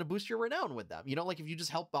so that's going to boost your renown with them. Like, if you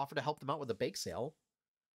just offer to help them out with a bake sale,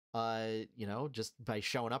 just by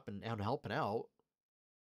showing up and helping out,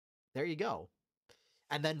 there you go.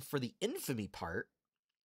 And then for the infamy part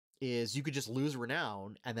is you could just lose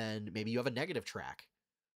renown and then maybe you have a negative track.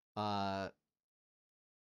 And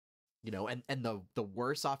the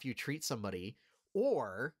worse off you treat somebody,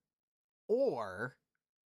 or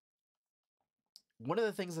one of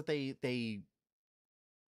the things that they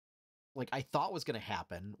like I thought was going to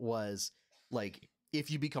happen was, like,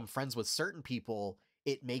 if you become friends with certain people,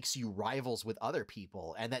 it makes you rivals with other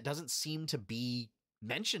people, and that doesn't seem to be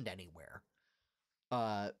mentioned anywhere.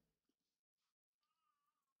 That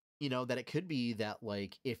it could be that,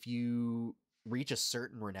 like, if you reach a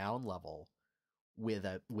certain renown level with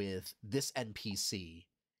this NPC,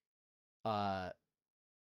 like,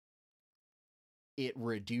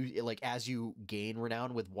 as you gain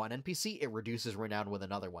renown with one NPC, it reduces renown with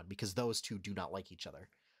another one, because those two do not like each other.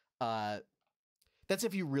 That's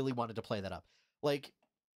if you really wanted to play that up. Like,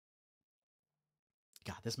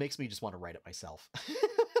 God, this makes me just want to write it myself.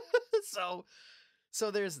 So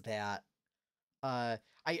there's that. I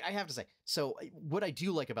have to say, so what I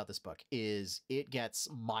do like about this book is it gets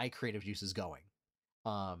my creative juices going,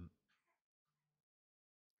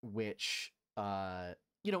 which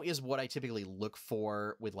is what I typically look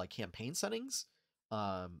for with, like, campaign settings.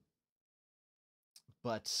 But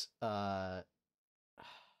I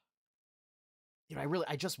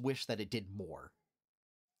just wish that it did more.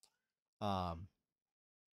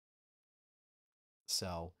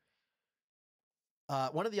 So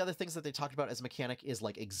one of the other things that they talked about as a mechanic is,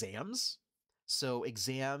 like, exams. So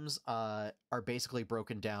exams are basically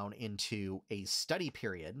broken down into a study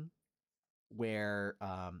period where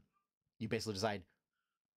you basically decide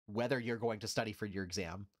whether you're going to study for your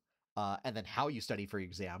exam, and then how you study for your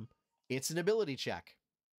exam. It's an ability check.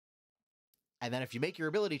 And then if you make your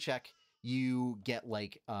ability check, you get,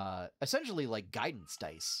 like, essentially like guidance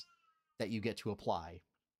dice that you get to apply.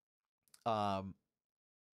 And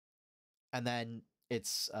then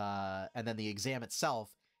the exam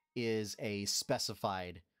itself is a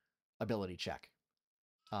specified ability check.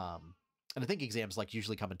 And I think exams, like,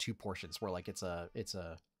 usually come in 2 portions, where, like, it's a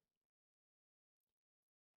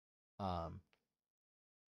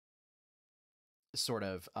sort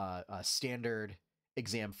of a standard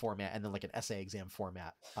exam format and then like an essay exam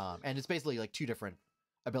format. And it's basically like two different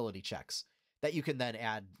ability checks that you can then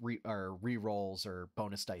add re-rolls or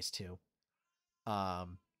bonus dice to.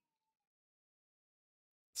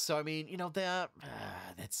 So I mean,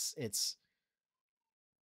 it's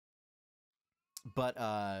but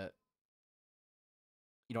I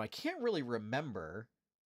can't really remember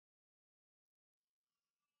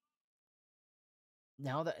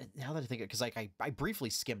now that I think it, because like I briefly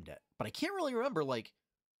skimmed it, but I can't really remember like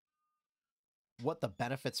what the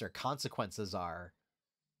benefits or consequences are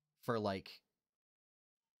for like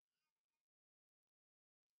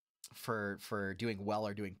for doing well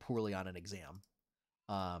or doing poorly on an exam.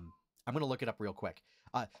 I'm gonna look it up real quick.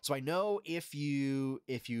 So I know if you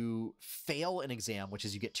fail an exam, which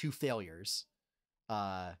is you get 2 failures,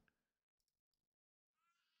 I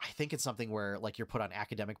think it's something where like you're put on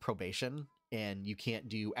academic probation and you can't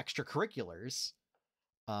do extracurriculars.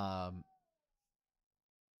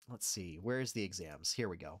 Let's see, where's the exams? Here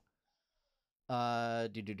we go. All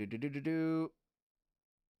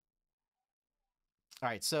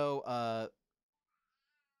right, so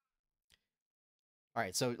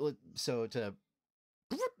so to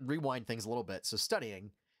rewind things a little bit, so studying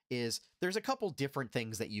is there's a couple different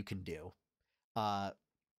things that you can do.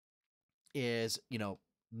 Is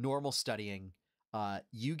normal studying,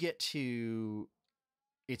 you get to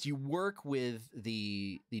you work with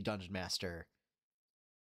the dungeon master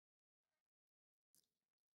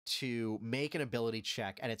to make an ability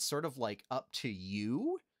check, and it's sort of like up to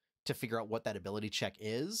you to figure out what that ability check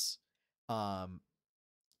is,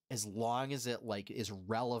 as long as it like is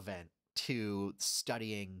relevant to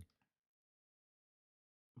studying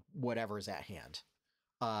whatever is at hand.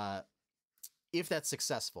 If that's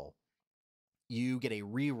successful, you get a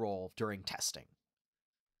reroll during testing.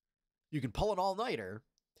 You can pull an all-nighter,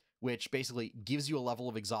 which basically gives you a level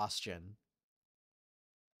of exhaustion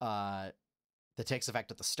that takes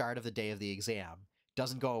effect at the start of the day of the exam,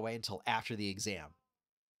 doesn't go away until after the exam,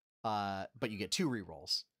 but you get 2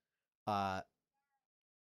 rerolls. I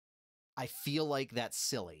feel like that's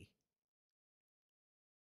silly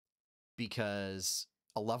because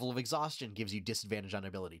a level of exhaustion gives you disadvantage on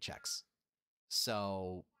ability checks.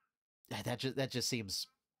 So that just seems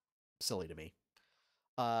silly to me.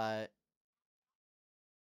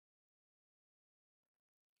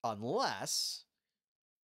 Unless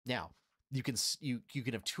now you can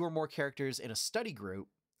have 2 or more characters in a study group,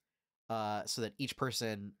 so that each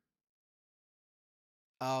person.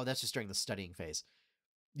 Oh, that's just during the studying phase.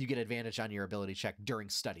 You get advantage on your ability check during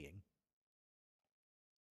studying.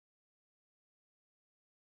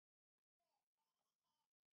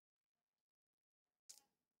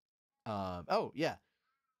 Oh yeah.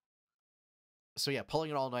 So yeah,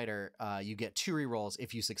 pulling an all-nighter, you get 2 rerolls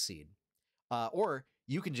if you succeed, or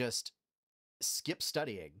you can just skip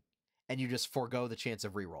studying and you just forego the chance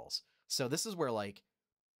of rerolls. So this is where like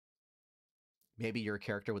maybe you're a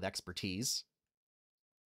character with expertise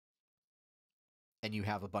and you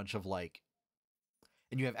have a bunch of like,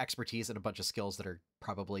 and you have expertise and a bunch of skills that are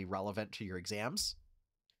probably relevant to your exams.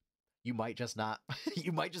 You might just not,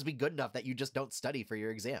 you might just be good enough that you just don't study for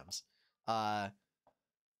your exams. I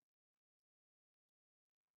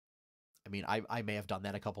mean, I may have done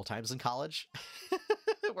that a couple times in college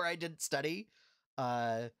where I didn't study,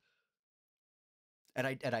 and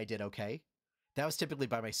I did okay. That was typically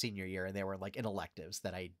by my senior year, and they were like in electives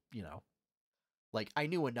that I like I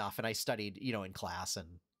knew enough, and I studied in class,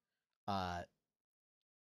 and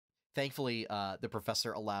thankfully the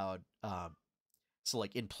professor allowed so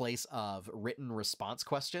like in place of written response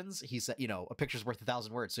questions, he said a picture's worth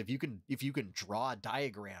 1,000 words. So if you can draw a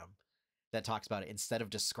diagram that talks about it instead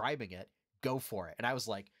of describing it, go for it. And I was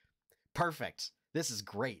like, perfect, this is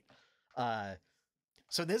great. So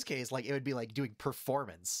in this case, like it would be like doing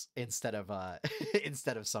performance instead of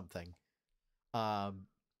instead of something.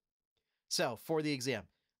 So for the exam,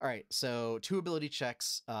 all right, so 2 ability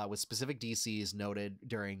checks with specific DCs noted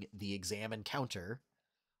during the exam encounter.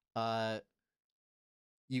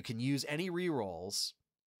 You can use any rerolls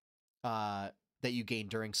that you gain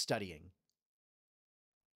during studying.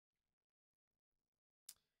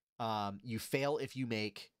 You fail if you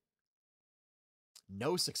make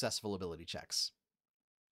no successful ability checks.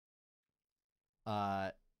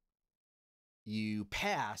 You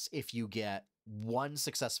pass if you get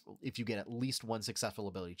at least 1 successful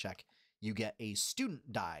ability check. You get a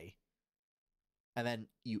student die. And then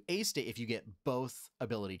you aced it if you get both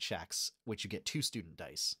ability checks, which you get 2 student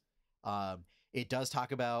dice. It does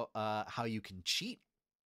talk about how you can cheat,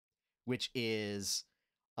 which is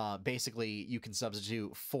Basically, you can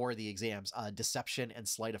substitute for the exams deception and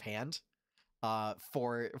sleight of hand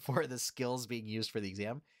for the skills being used for the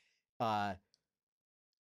exam.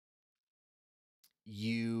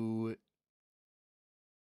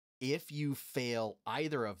 If you fail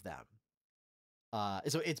either of them,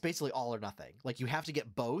 so it's basically all or nothing. Like you have to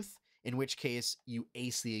get both, in which case you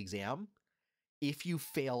ace the exam. If you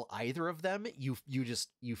fail either of them, you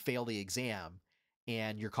fail the exam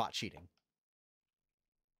and you're caught cheating.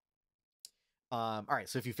 All right,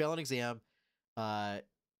 so if you fail an exam,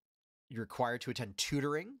 you're required to attend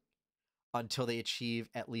tutoring until they achieve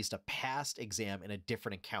at least a passed exam in a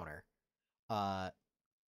different encounter. And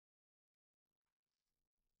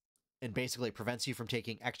basically it prevents you from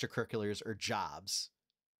taking extracurriculars or jobs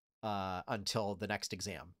until the next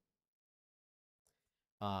exam.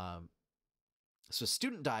 So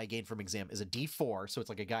student die gained from exam is a D4, so it's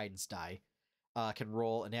like a guidance die. Can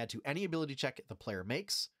roll and add to any ability check the player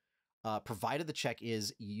makes, provided the check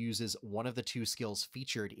uses one of the two skills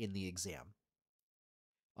featured in the exam.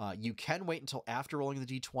 You can wait until after rolling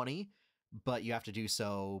the D20, but you have to do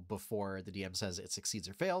so before the DM says it succeeds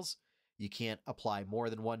or fails. You can't apply more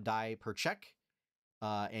than one die per check,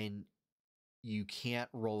 and you can't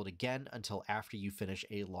roll it again until after you finish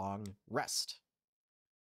a long rest.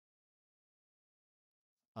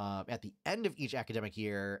 At the end of each academic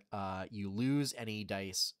year, you lose any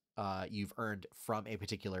dice you've earned from a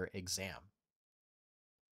particular exam.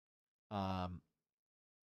 And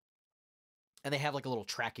they have like a little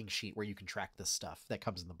tracking sheet where you can track this stuff that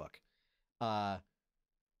comes in the book.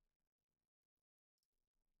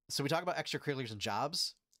 So we talk about extracurriculars and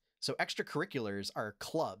jobs. So extracurriculars are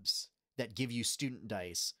clubs that give you student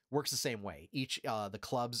dice. Works the same way. The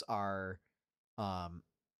clubs are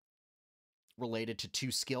related to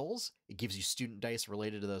two skills. It gives you student dice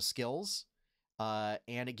related to those skills,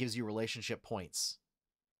 and it gives you relationship points.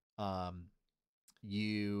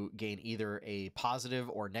 You gain either a positive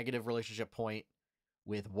or negative relationship point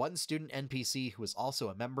with one student NPC who is also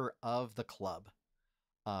a member of the club.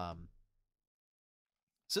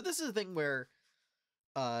 So this is a thing where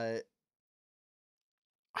I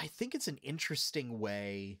think it's an interesting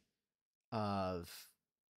way of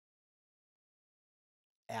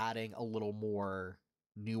adding a little more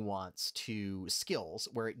nuance to skills,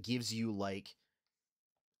 where it gives you like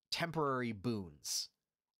temporary boons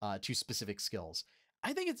to specific skills.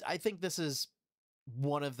 I think this is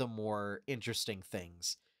one of the more interesting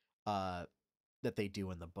things that they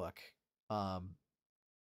do in the book. I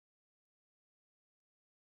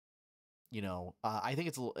think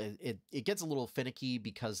it gets a little finicky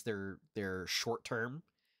because they're short term.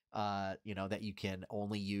 That you can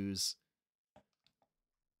only use.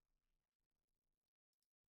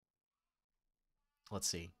 Let's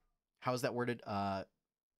see, how is that worded?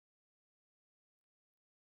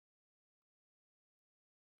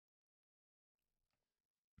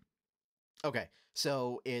 Okay,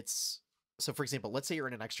 so for example, let's say you're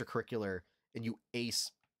in an extracurricular and you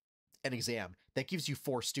ace an exam that gives you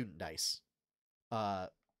 4 student dice. I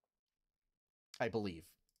believe.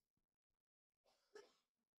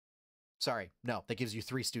 Sorry, no, that gives you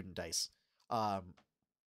 3 student dice.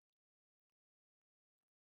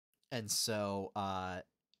 And so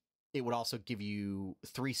it would also give you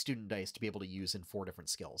 3 student dice to be able to use in 4 different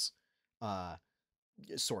skills.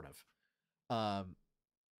 Sort of.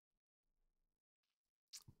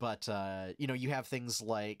 But you have things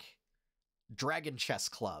like Dragon Chess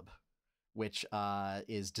Club, which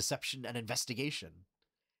is deception and investigation.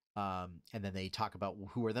 And then they talk about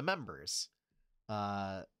who are the members.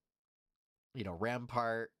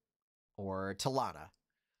 Rampart or Talana.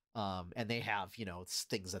 And they have,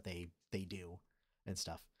 things that they do and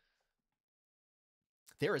stuff.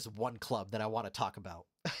 There is one club that I want to talk about.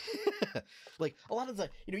 Like a lot of the,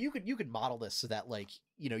 you could model this so that like,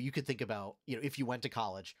 you could think about, if you went to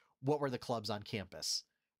college, what were the clubs on campus,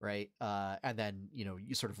 right? And then,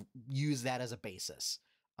 you sort of use that as a basis.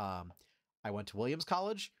 I went to Williams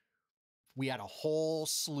College. We had a whole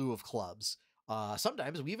slew of clubs.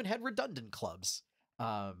 Sometimes we even had redundant clubs,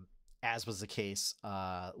 as was the case,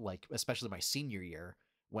 like especially my senior year,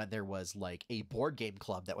 when there was like a board game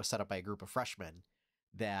club that was set up by a group of freshmen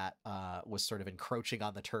that was sort of encroaching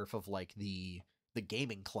on the turf of like the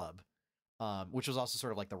gaming club, which was also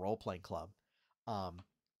sort of like the role-playing club. And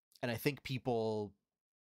I think people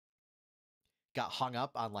got hung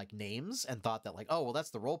up on like names and thought that like, oh, well,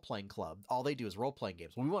 that's the role-playing club. All they do is role-playing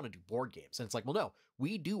games. Well, we want to do board games. And it's like, well, no,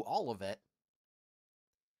 we do all of it.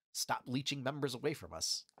 Stop leeching members away from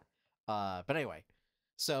us. But anyway,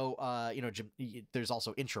 so, there's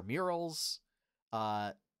also intramurals.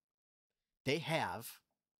 They have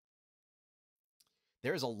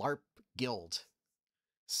there's a LARP guild.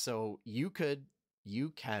 So you can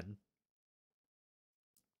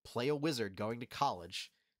play a wizard going to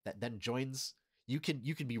college that then joins. You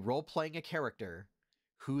can be role playing a character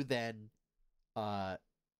who then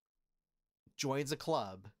joins a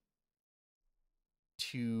club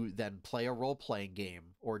to then play a role playing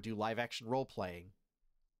game or do live action role playing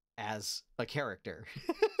as a character.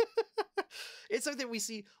 It's something we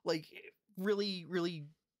see like really, really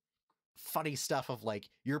funny stuff of like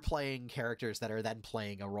you're playing characters that are then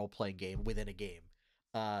playing a role playing game within a game.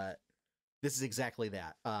 This is exactly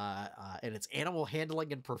that. And it's animal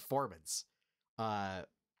handling and performance.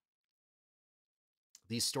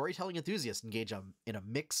 These storytelling enthusiasts engage in a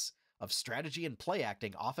mix of strategy and play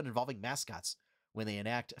acting, often involving mascots, when they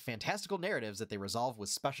enact fantastical narratives that they resolve with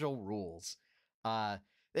special rules.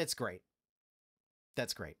 It's great.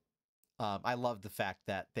 That's great. I love the fact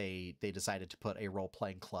that they decided to put a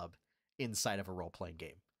role-playing club inside of a role-playing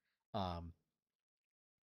game.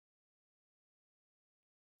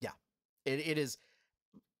 Yeah, it is.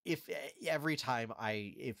 If every time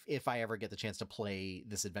if I ever get the chance to play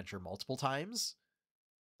this adventure multiple times,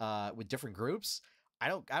 with different groups, I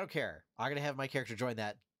don't care. I'm gonna have my character join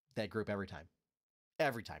that group every time.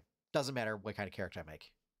 Every time. Doesn't matter what kind of character I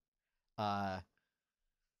make.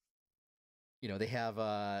 They have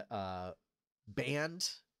a band.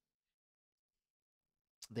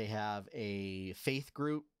 They have a faith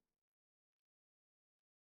group.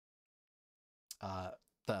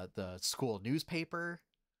 The school newspaper.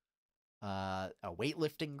 A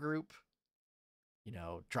weightlifting group.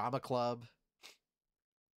 Drama club.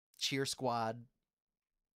 Cheer squad.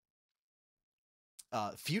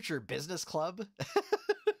 Future business club.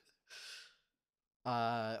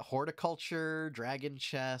 Horticulture, dragon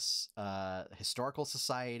chess, historical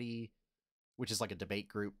society, which is like a debate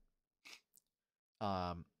group.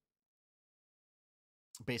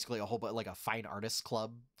 Basically a whole bunch, like a fine artists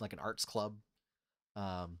club, like an arts club.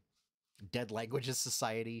 Dead languages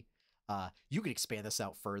society. You could expand this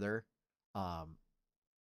out further. I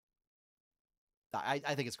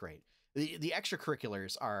think it's great. The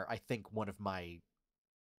extracurriculars are, I think, one of my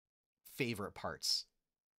favorite parts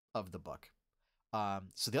of the book.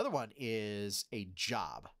 So the other one is a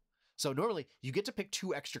job. So normally you get to pick 2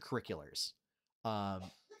 extracurriculars.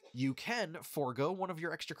 You can forego one of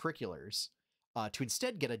your extracurriculars to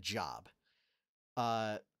instead get a job.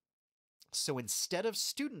 So instead of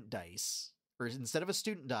student dice, or instead of a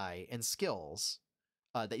student die and skills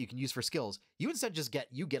that you can use for skills, you instead just get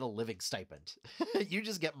a living stipend. You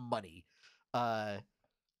just get money,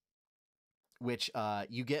 which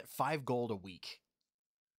you get 5 gold a week.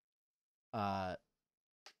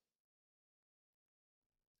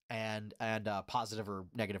 And a positive or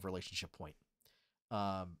negative relationship point.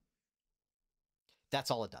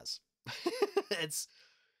 That's all it does. It's,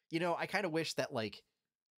 I kind of wish that like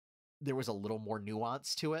there was a little more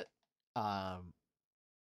nuance to it.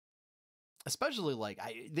 Especially like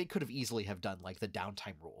they could have easily have done like the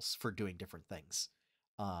downtime rules for doing different things.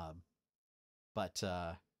 But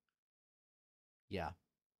yeah.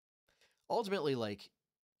 Ultimately, like,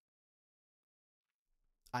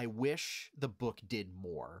 I wish the book did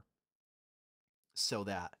more so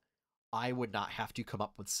that I would not have to come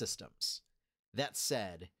up with systems. That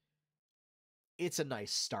said, it's a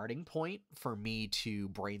nice starting point for me to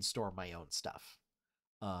brainstorm my own stuff.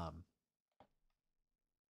 That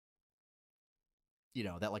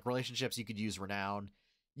like relationships, you could use renown.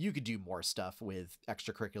 You could do more stuff with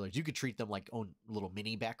extracurriculars. You could treat them like own little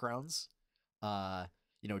mini backgrounds.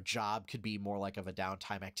 Job could be more like of a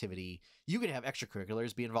downtime activity. You could have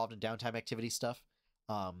extracurriculars be involved in downtime activity stuff.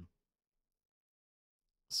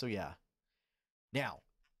 So yeah. Now,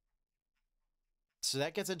 so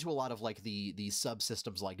that gets into a lot of like the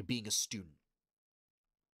subsystems, like being a student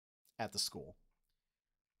at the school.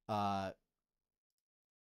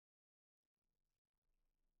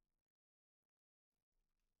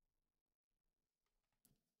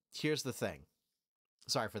 Here's the thing.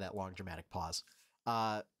 Sorry for that long dramatic pause.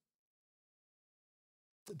 The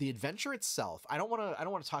adventure itself, I don't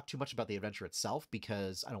want to talk too much about the adventure itself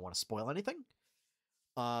because I don't want to spoil anything.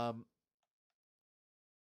 So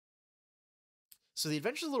the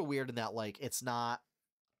adventure is a little weird in that, like, it's not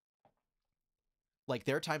like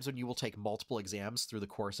there are times when you will take multiple exams through the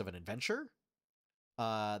course of an adventure.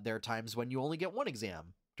 There are times when you only get 1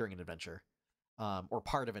 exam during an adventure, or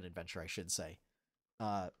part of an adventure, I should say.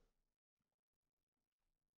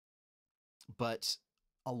 But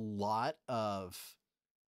a lot of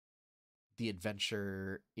the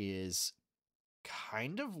adventure is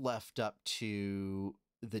kind of left up to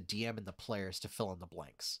the DM and the players to fill in the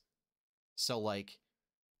blanks. So like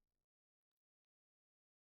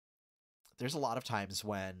there's a lot of times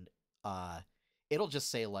when it'll just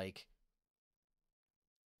say like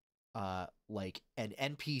an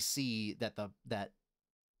NPC that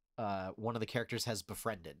one of the characters has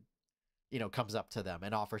befriended, comes up to them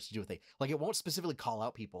and offers to do a thing. Like, it won't specifically call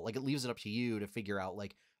out people. Like, it leaves it up to you to figure out,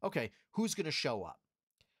 like, okay, who's going to show up?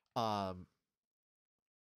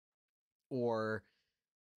 Or,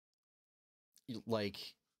 like,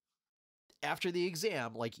 after the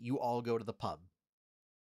exam, like, you all go to the pub.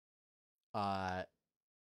 And,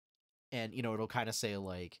 it'll kind of say,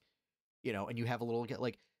 like, and you have a little,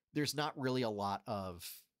 like, there's not really a lot of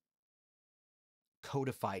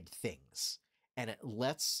codified things. And it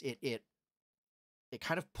lets it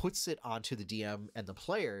kind of puts it onto the DM and the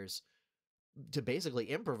players to basically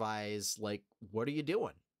improvise, like, what are you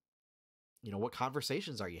doing? What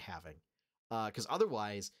conversations are you having? Because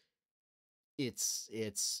otherwise, it's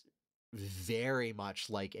very much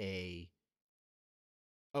like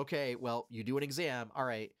okay, well, you do an exam, all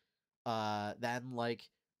right, then, like,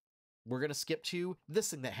 we're gonna skip to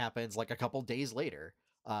this thing that happens, like, a couple days later.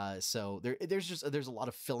 So there's a lot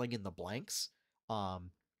of filling in the blanks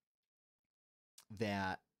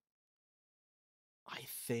that I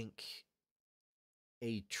think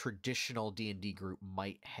a traditional D&D group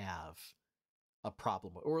might have a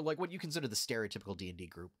problem with, or like what you consider the stereotypical D&D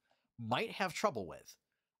group might have trouble with.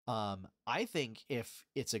 I think if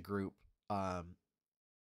it's a group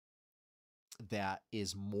that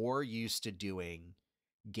is more used to doing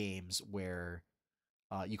games where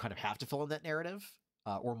you kind of have to fill in that narrative,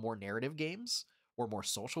 or more narrative games, or more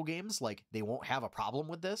social games, like, they won't have a problem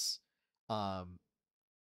with this.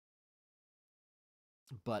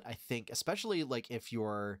 But I think, especially, like, if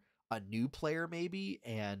you're a new player maybe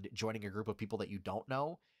and joining a group of people that you don't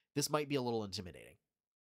know, this might be a little intimidating.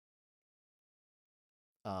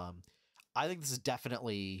 I think this is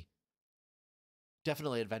definitely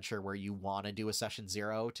an adventure where you want to do a session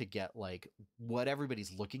 0 to get, like, what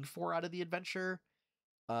everybody's looking for out of the adventure,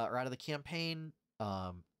 or out of the campaign,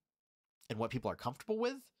 and what people are comfortable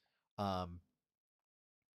with.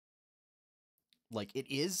 Like, it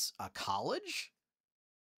is a college,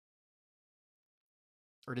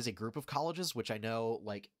 or it is a group of colleges, which I know,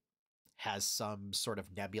 like, has some sort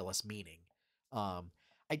of nebulous meaning.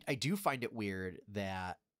 I do find it weird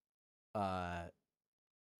that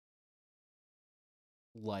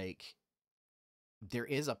like, there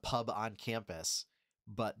is a pub on campus,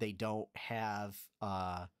 but they don't have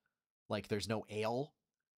like, there's no ale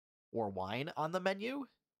or wine on the menu.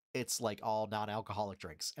 It's, like, all non-alcoholic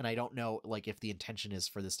drinks. And I don't know, like, if the intention is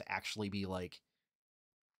for this to actually be, like,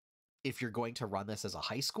 if you're going to run this as a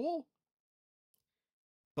high school,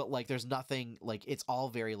 but, like, there's nothing, like, it's all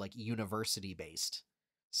very, like, university based.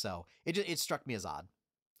 So it struck me as odd,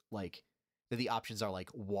 like, that the options are, like,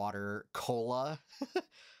 water, cola.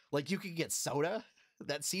 Like, you can get soda.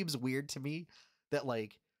 That seems weird to me, that,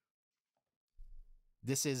 like,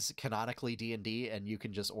 this is canonically D&D and you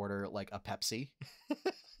can just order, like, a Pepsi.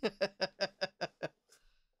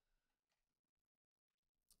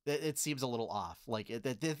 It seems a little off. Like,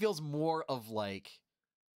 it feels more of, like,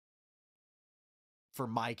 for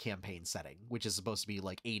my campaign setting, which is supposed to be,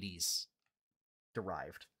 like, 80s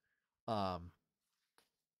derived. But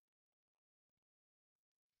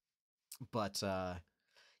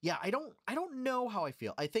yeah, I don't know how I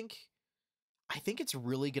feel. I think it's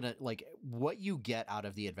really gonna, like, what you get out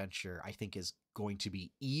of the adventure, I think, is going to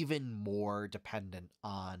be even more dependent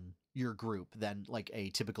on your group than, like, a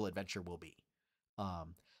typical adventure will be.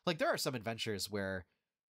 Like, there are some adventures where,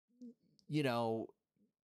 you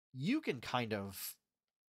can kind of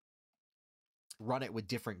run it with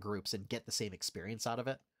different groups and get the same experience out of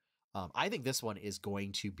it. I think this one is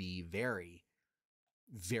going to be very,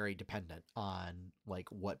 very dependent on, like,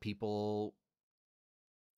 what people,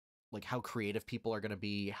 like, how creative people are going to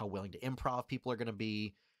be, how willing to improv people are going to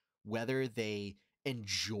be, whether they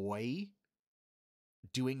enjoy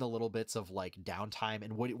doing the little bits of, like, downtime,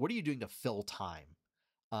 and what are you doing to fill time,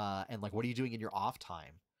 and, like, what are you doing in your off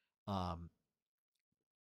time.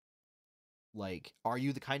 Like, are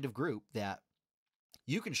you the kind of group that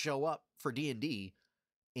you can show up for D&D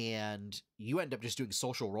and you end up just doing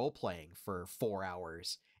social role playing for 4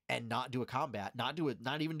 hours and not do a combat, not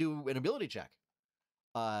even do an ability check?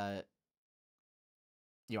 I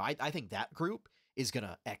think that group is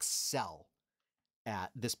gonna excel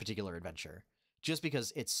at this particular adventure, just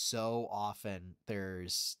because it's so often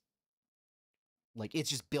there's, like, it's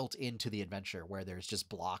just built into the adventure where there's just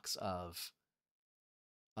blocks of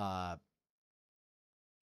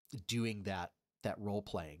doing that role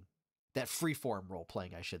playing, that freeform role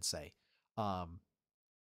playing, I should say.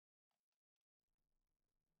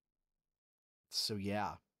 So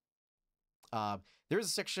yeah, There's a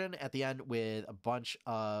section at the end with a bunch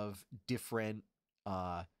of different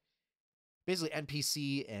basically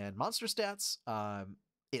NPC and monster stats.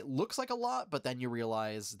 It looks like a lot, but then you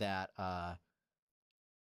realize that a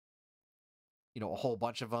whole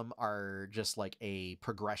bunch of them are just like a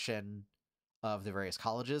progression of the various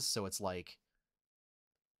colleges. So it's like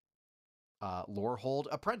Lorehold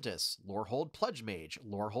Apprentice, Lorehold Pledge Mage,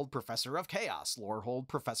 Lorehold Professor of Chaos, Lorehold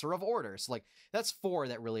Professor of Order. So like that's 4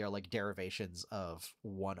 that really are like derivations of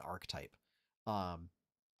one archetype. And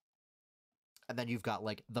then you've got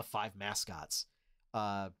like the 5 mascots. They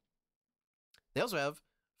also have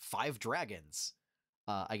 5 dragons.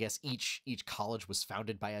 I guess each college was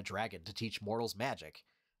founded by a dragon to teach mortals magic.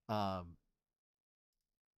 And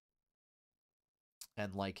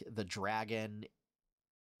like the dragon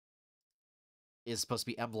is supposed to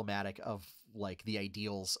be emblematic of like the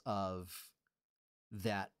ideals of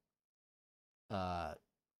that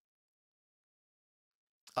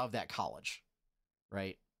college,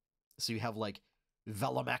 right? So you have like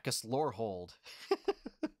Velamachus Lorehold.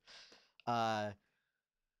 And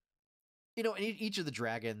each of the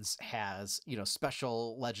dragons has,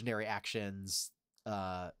 special legendary actions,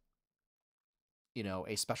 a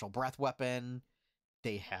special breath weapon.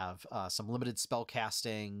 They have some limited spell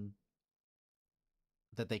casting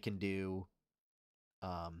that they can do.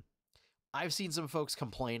 I've seen some folks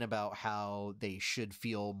complain about how they should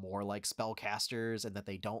feel more like spellcasters and that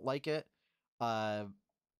they don't like it. I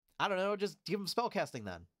don't know, just give them spellcasting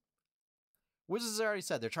then. Wizards already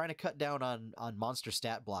said they're trying to cut down on monster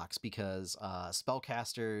stat blocks because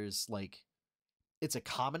spellcasters, like, it's a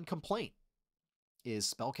common complaint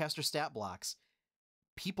is spellcaster stat blocks.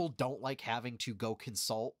 People don't like having to go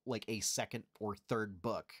consult like a second or third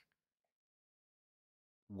book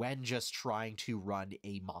when just trying to run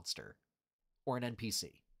a monster or an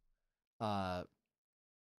NPC.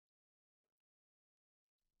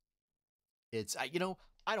 It's I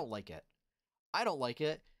don't like it. I don't like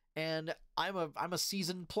it, and I'm a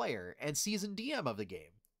seasoned player and seasoned DM of the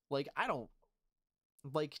game. Like, I don't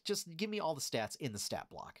like, just give me all the stats in the stat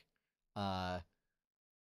block.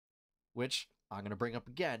 Which I'm gonna bring up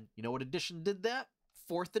again. You know what edition did that?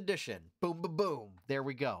 4th edition. Boom, boom, boom. There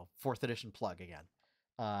we go. 4th edition plug again.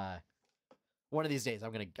 One of these days,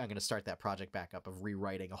 I'm gonna start that project back up of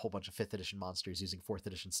rewriting a whole bunch of 5th edition monsters using 4th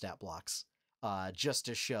edition stat blocks, just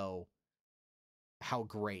to show how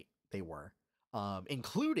great they were,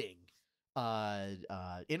 including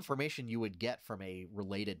information you would get from a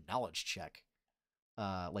related knowledge check,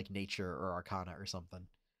 like nature or arcana or something.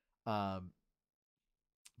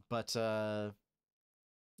 But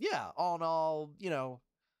yeah, all in all,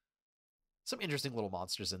 some interesting little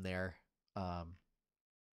monsters in there.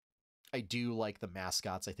 I do like the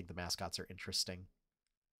mascots. I think the mascots are interesting.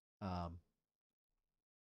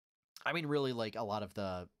 I mean, really, like a lot of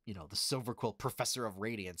the, the Silver Quill Professor of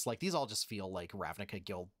Radiance, like these all just feel like Ravnica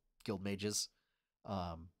guild mages.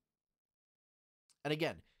 And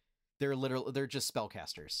again, they're just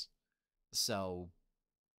spellcasters. So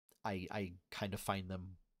I kind of find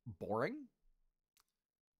them boring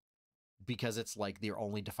because it's like their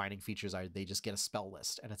only defining features are they just get a spell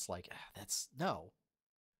list, and it's like, that's no.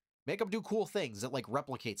 Make them do cool things that like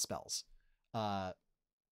replicate spells. But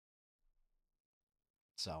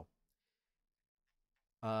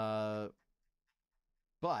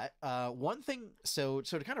one thing, so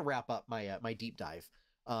to kind of wrap up my my deep dive,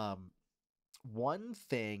 one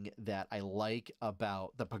thing that I like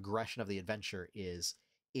about the progression of the adventure is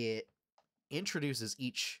it introduces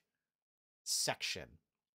each section,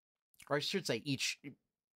 or I should say each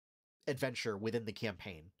adventure within the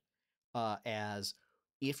campaign, as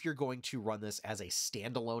if you're going to run this as a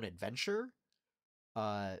standalone adventure,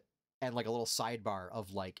 and like a little sidebar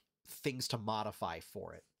of like things to modify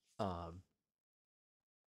for it.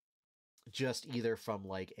 Just either from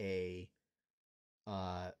like a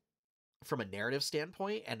from a narrative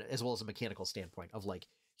standpoint and as well as a mechanical standpoint of like,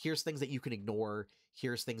 here's things that you can ignore,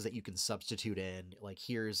 here's things that you can substitute in, like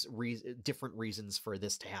here's different reasons for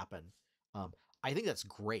this to happen. I think that's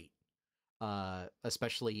great,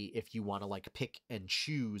 especially if you want to like pick and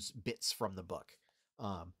choose bits from the book.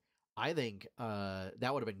 I think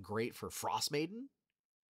that would have been great for Frostmaiden,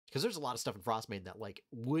 because there's a lot of stuff in Frostmaiden that like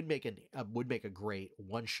would make a great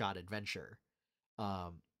one-shot adventure.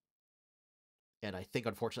 And I think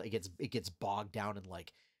unfortunately it gets bogged down in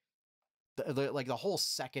like the whole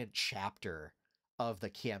second chapter of the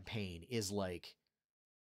campaign is like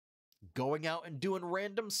going out and doing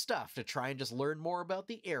random stuff to try and just learn more about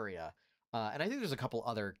the area. And I think there's a couple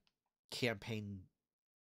other campaign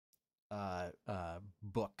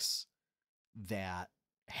books that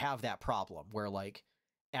have that problem where like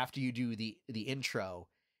after you do the intro,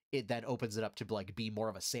 it then opens it up to like be more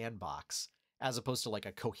of a sandbox as opposed to like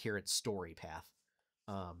a coherent story path.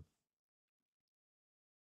 And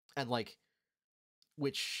like,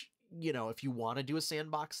 which, you know, if you want to do a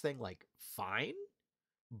sandbox thing, like fine,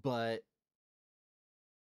 but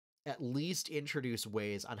at least introduce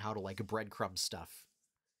ways on how to like breadcrumb stuff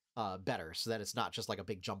better so that it's not just like a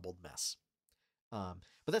big jumbled mess.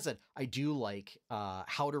 But that said, I do like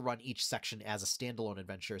how to run each section as a standalone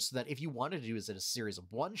adventure so that if you wanted to do it as a series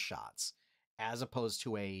of one-shots as opposed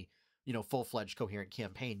to a, you know, full-fledged coherent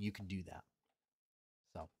campaign, you can do that.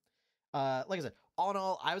 So, like I said, all in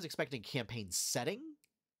all, I was expecting campaign setting,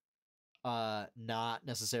 not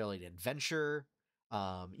necessarily an adventure,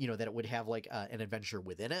 you know, that it would have like an adventure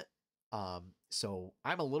within it. So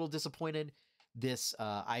I'm a little disappointed. This,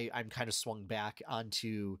 I'm kind of swung back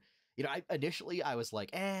onto, you know, initially I was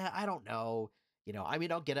like, I don't know. You know, I mean,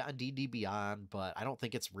 I'll get it on D&D Beyond, but I don't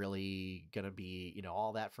think it's really gonna be, you know,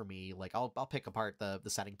 all that for me. Like, I'll pick apart the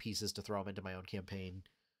setting pieces to throw them into my own campaign,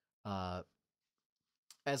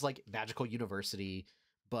 as like magical university,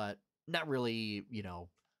 but not really, you know,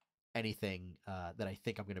 anything that I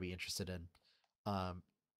think I'm gonna be interested in.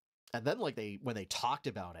 And then like when they talked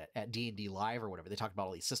about it at D&D Live or whatever, they talked about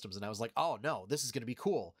all these systems, and I was like, oh no, this is gonna be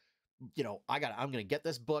cool. You know, I'm gonna get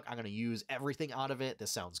this book. I'm gonna use everything out of it. This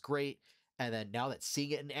sounds great. And then now that seeing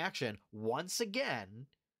it in action once again,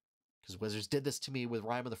 because Wizards did this to me with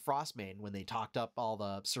Rime of the Frostmaiden when they talked up all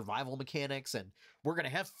the survival mechanics and we're gonna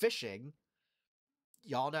have fishing.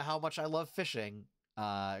 Y'all know how much I love fishing.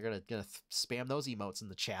 I'm gonna spam those emotes in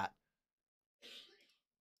the chat.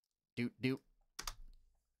 Doot doot.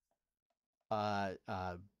 You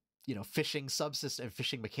know, fishing subsystem and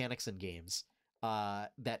fishing mechanics in games.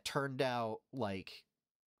 That turned out like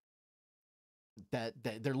that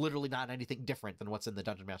they're literally not anything different than what's in the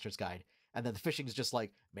Dungeon Master's Guide. And then the fishing is just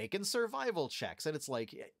like making survival checks, and it's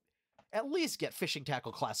like, at least get fishing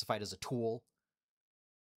tackle classified as a tool,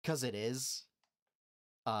 because it is.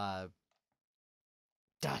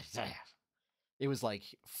 It was like,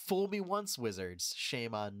 fool me once, Wizards,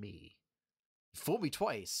 shame on me. Fool me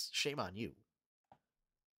twice, shame on you.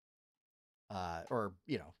 Or,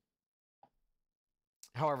 you know,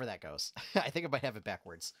 however that goes. I think I might have it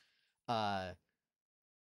backwards.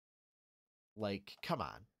 Like, come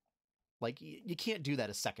on. Like, you can't do that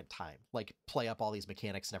a second time. Like, play up all these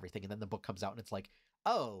mechanics and everything, and then the book comes out and it's like,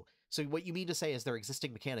 oh, so what you mean to say is they're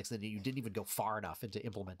existing mechanics and you didn't even go far enough into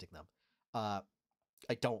implementing them. I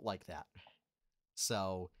don't like that.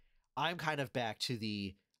 So I'm kind of back to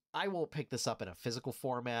the, I won't pick this up in a physical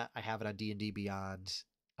format. I have it on D&D Beyond.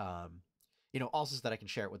 You know, also so that I can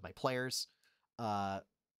share it with my players. I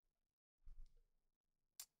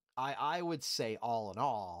would say all in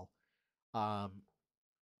all,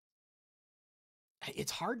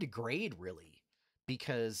 it's hard to grade really,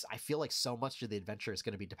 because I feel like so much of the adventure is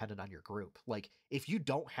going to be dependent on your group. Like, if you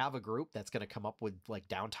don't have a group that's going to come up with like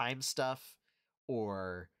downtime stuff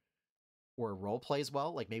or role plays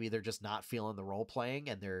well, like maybe they're just not feeling the role playing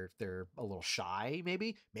and they're a little shy,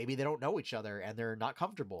 maybe they don't know each other and they're not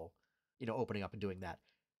comfortable, you know, opening up and doing that,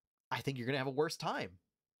 I think you're going to have a worse time.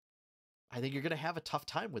 I think you're going to have a tough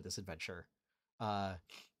time with this adventure.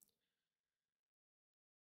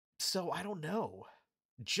 So I don't know.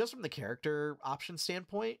 Just from the character option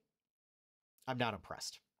standpoint, I'm not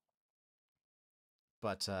impressed.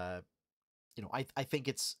 But you know, I think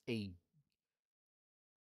it's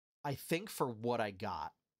I think for what I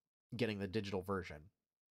got getting the digital version,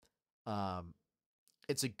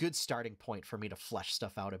 it's a good starting point for me to flesh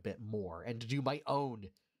stuff out a bit more and to do my own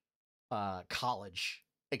college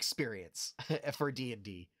experience for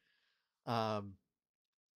D&D. So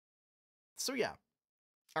yeah.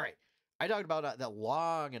 All right. I talked about that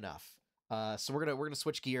long enough. So we're gonna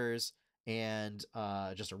switch gears and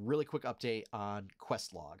just a really quick update on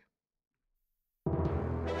quest log.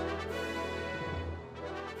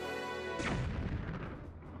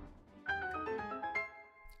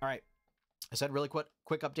 All right. I said really quick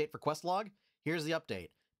update for quest log. Here's the update.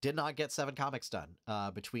 Did not get 7 comics done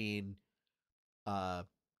between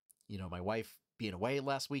you know, my wife being away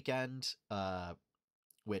last weekend,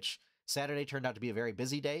 which Saturday turned out to be a very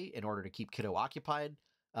busy day in order to keep kiddo occupied.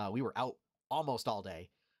 We were out almost all day.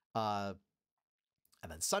 And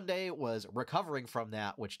then Sunday was recovering from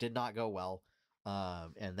that, which did not go well.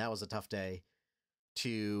 And that was a tough day.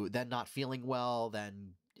 To then not feeling well,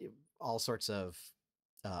 then all sorts of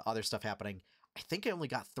other stuff happening. I think I only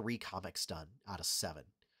got 3 comics done out of 7.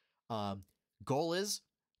 Goal is,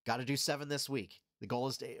 got to do 7 this week.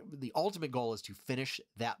 The ultimate goal is to finish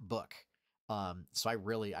that book. So I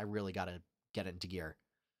really got to get into gear.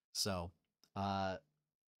 So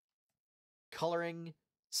Coloring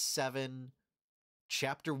 7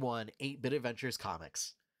 Chapter 1 8-Bit Adventures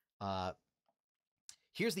comics.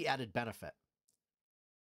 Here's the added benefit,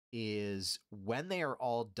 is when they are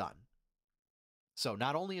all done. So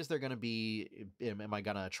not only is there going to be, am I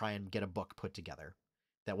going to try and get a book put together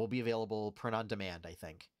that will be available print on demand, I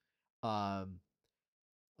think. I'm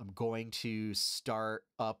going to start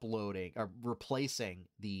uploading or replacing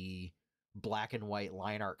the black and white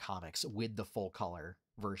line art comics with the full color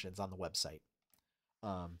versions on the website.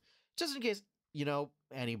 Just in case,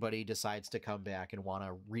 anybody decides to come back and want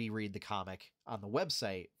to reread the comic on the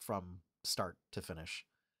website from start to finish.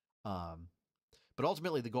 But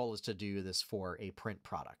ultimately the goal is to do this for a print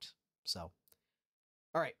product. So,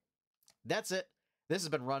 all right, that's it. This has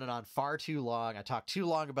been running on far too long. I talked too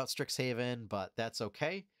long about Strixhaven, but that's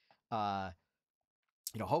okay.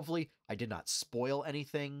 Hopefully I did not spoil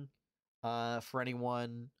anything for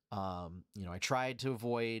anyone. I tried to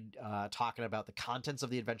avoid talking about the contents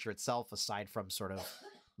of the adventure itself, aside from sort of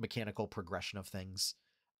mechanical progression of things.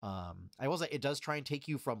 I will say it does try and take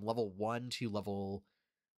you from level 1 to level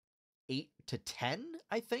 8 to 10,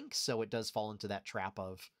 I think. So it does fall into that trap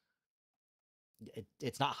of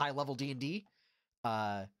it's not high level D&D.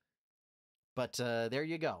 But there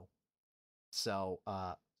you go. So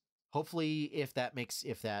hopefully if that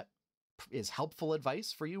is helpful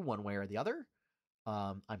advice for you one way or the other,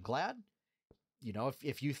 I'm glad.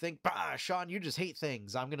 If you think, Sean, you just hate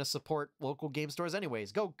things, I'm going to support local game stores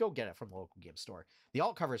anyways, go get it from the local game store. The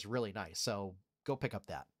alt cover is really nice, so go pick up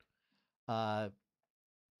that. Other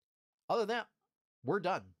than that, we're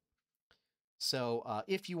done. So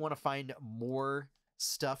if you want to find more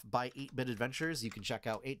stuff by 8-Bit Adventures, you can check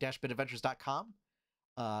out 8-bitadventures.com.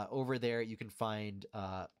 Over there, you can find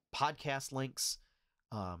podcast links,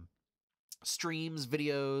 streams,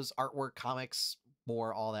 videos, artwork, comics,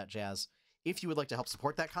 more, all that jazz. If you would like to help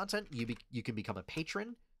support that content, you can become a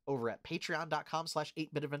patron over at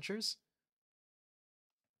patreon.com/8bitadventures.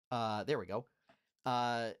 There we go.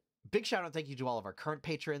 Big shout out and thank you to all of our current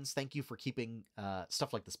patrons. Thank you for keeping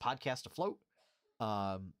stuff like this podcast afloat.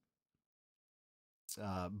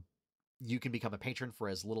 You can become a patron for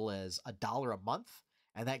as little as $1 a month,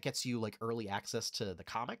 and that gets you like early access to the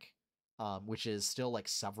comic, which is still like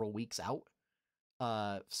several weeks out.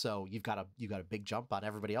 So you've got a big jump on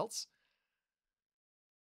everybody else.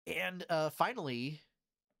 And finally,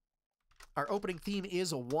 our opening theme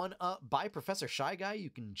is One Up by Professor Shy Guy. You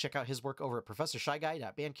can check out his work over at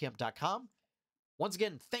professorshyguy.bandcamp.com. Once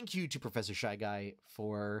again, thank you to Professor Shy Guy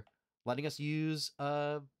for letting us use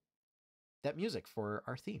that music for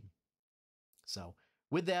our theme. So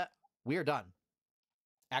with that, we are done.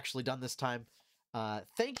 Actually done this time.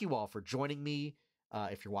 Thank you all for joining me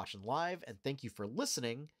if you're watching live, and thank you for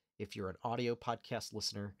listening if you're an audio podcast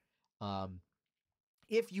listener.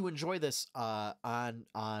 If you enjoy this on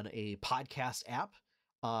a podcast app,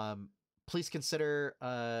 please consider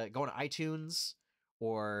going to iTunes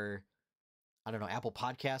or, I don't know, Apple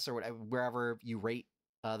Podcasts or whatever, wherever you rate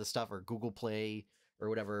the stuff, or Google Play or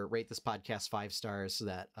whatever. Rate this podcast 5 stars so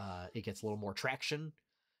that it gets a little more traction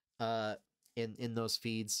in those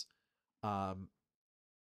feeds. And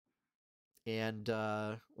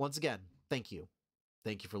once again, thank you.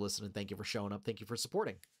 Thank you for listening. Thank you for showing up. Thank you for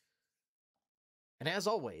supporting. And as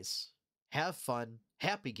always, have fun,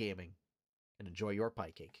 happy gaming, and enjoy your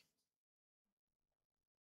pie cake.